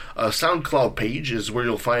SoundCloud page is where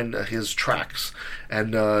you'll find his tracks.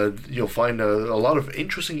 And you'll find a lot of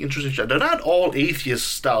interesting tracks. They're not all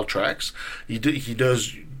atheist-style tracks. He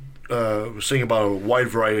does sing about a wide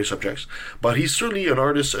variety of subjects. But he's certainly an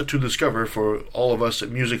artist to discover for all of us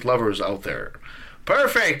music lovers out there.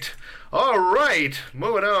 Perfect! All right,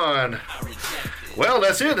 moving on. Well,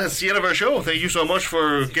 that's it. That's the end of our show. Thank you so much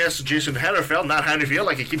for guest Jason Hanerfeld, not Hanerfeld,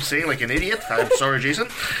 like I keep saying, like an idiot. I'm sorry, Jason.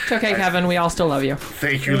 It's okay, Kevin. We all still love you.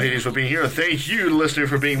 Thank you, ladies, for being here. Thank you, listener,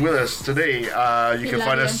 for being with us today. You can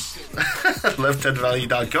find us at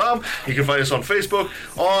leftatvalley.com. You can find us on Facebook,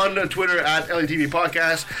 on Twitter at LATV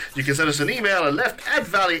Podcast. You can send us an email at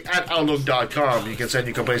leftatvalley@outlook.com. You can send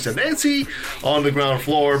your complaints to Nancy on the ground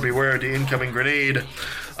floor. Beware the incoming grenade.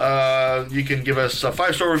 You can give us a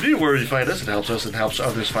 5-star review where you find us. It helps us and helps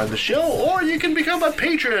others find the show. Or you can become a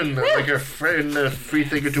patron, like our friend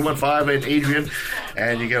Freethinker215 and Adrian,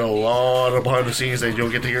 and you get a lot of behind the scenes that you don't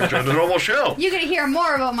get to hear during the normal show. You get to hear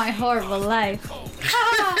more about my horrible life. All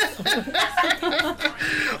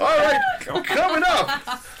right, coming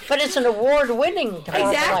up, But it's an award-winning.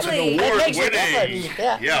 Exactly. That makes a Award-winning. difference.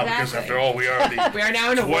 Yeah. Yeah, because after all, we are We are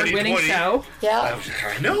now an award-winning 2020. show. Yeah.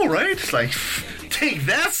 I know, right? It's like, take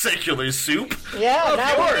that, Secular Soup. Yeah.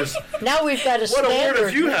 Now we've got a What award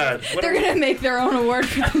have you had? They're going to make their own award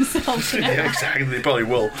for themselves now. Yeah, exactly. They probably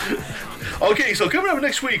will. Okay, so coming up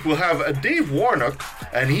next week, we'll have Dave Warnock,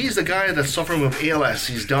 and he's the guy that's suffering with ALS.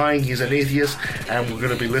 He's dying, he's an atheist, and we're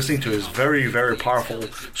going to be listening to his very, very powerful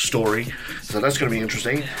story. So that's going to be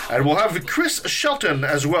interesting. And we'll have Chris Shelton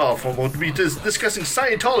as well, we'll be discussing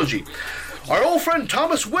Scientology. Our old friend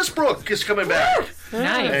Thomas Westbrook is coming back.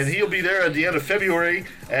 Nice. And he'll be there at the end of February,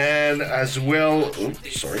 and as well...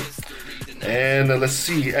 And let's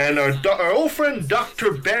see. And our old friend Dr.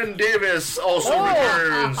 Ben Davis also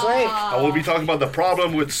returns. Great. And we'll be talking about the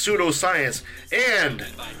problem with pseudoscience. And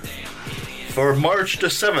for March the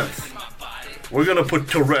 7th, we're going to put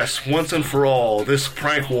to rest once and for all this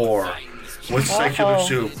prank war with Secular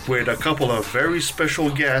Soup with a couple of very special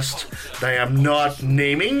guests that I am not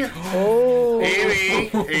naming. Oh.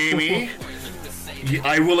 Amy,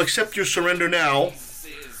 I will accept your surrender now.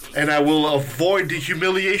 And I will avoid the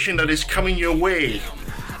humiliation that is coming your way.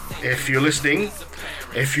 If you're listening,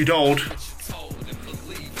 if you don't,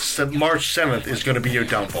 March 7th is going to be your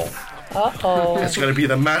downfall. It's going to be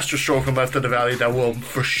the master stroke from Left of the Valley that will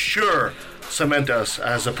for sure cement us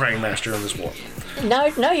as a praying master in this war. Now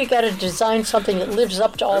you got to design something that lives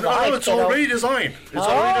up to all the hype. No, it's already designed. It's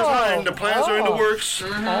already designed. The plans are in the works.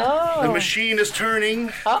 The machine is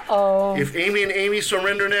turning. If Amy and Amy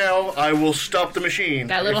surrender now, I will stop the machine.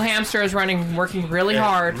 That little hamster is working really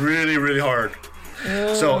hard. Really, really hard.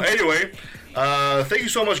 So anyway, thank you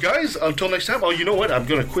so much, guys. Until next time. Oh, you know what? I'm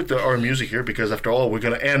going to quit our music here because after all, we're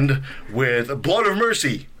going to end with Blood of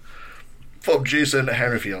Mercy from Jason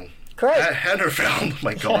Hanerfeld. Great. Hanerfeld.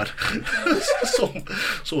 My God.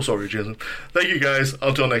 so sorry, Jason. Thank you, guys.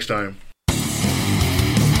 Until next time.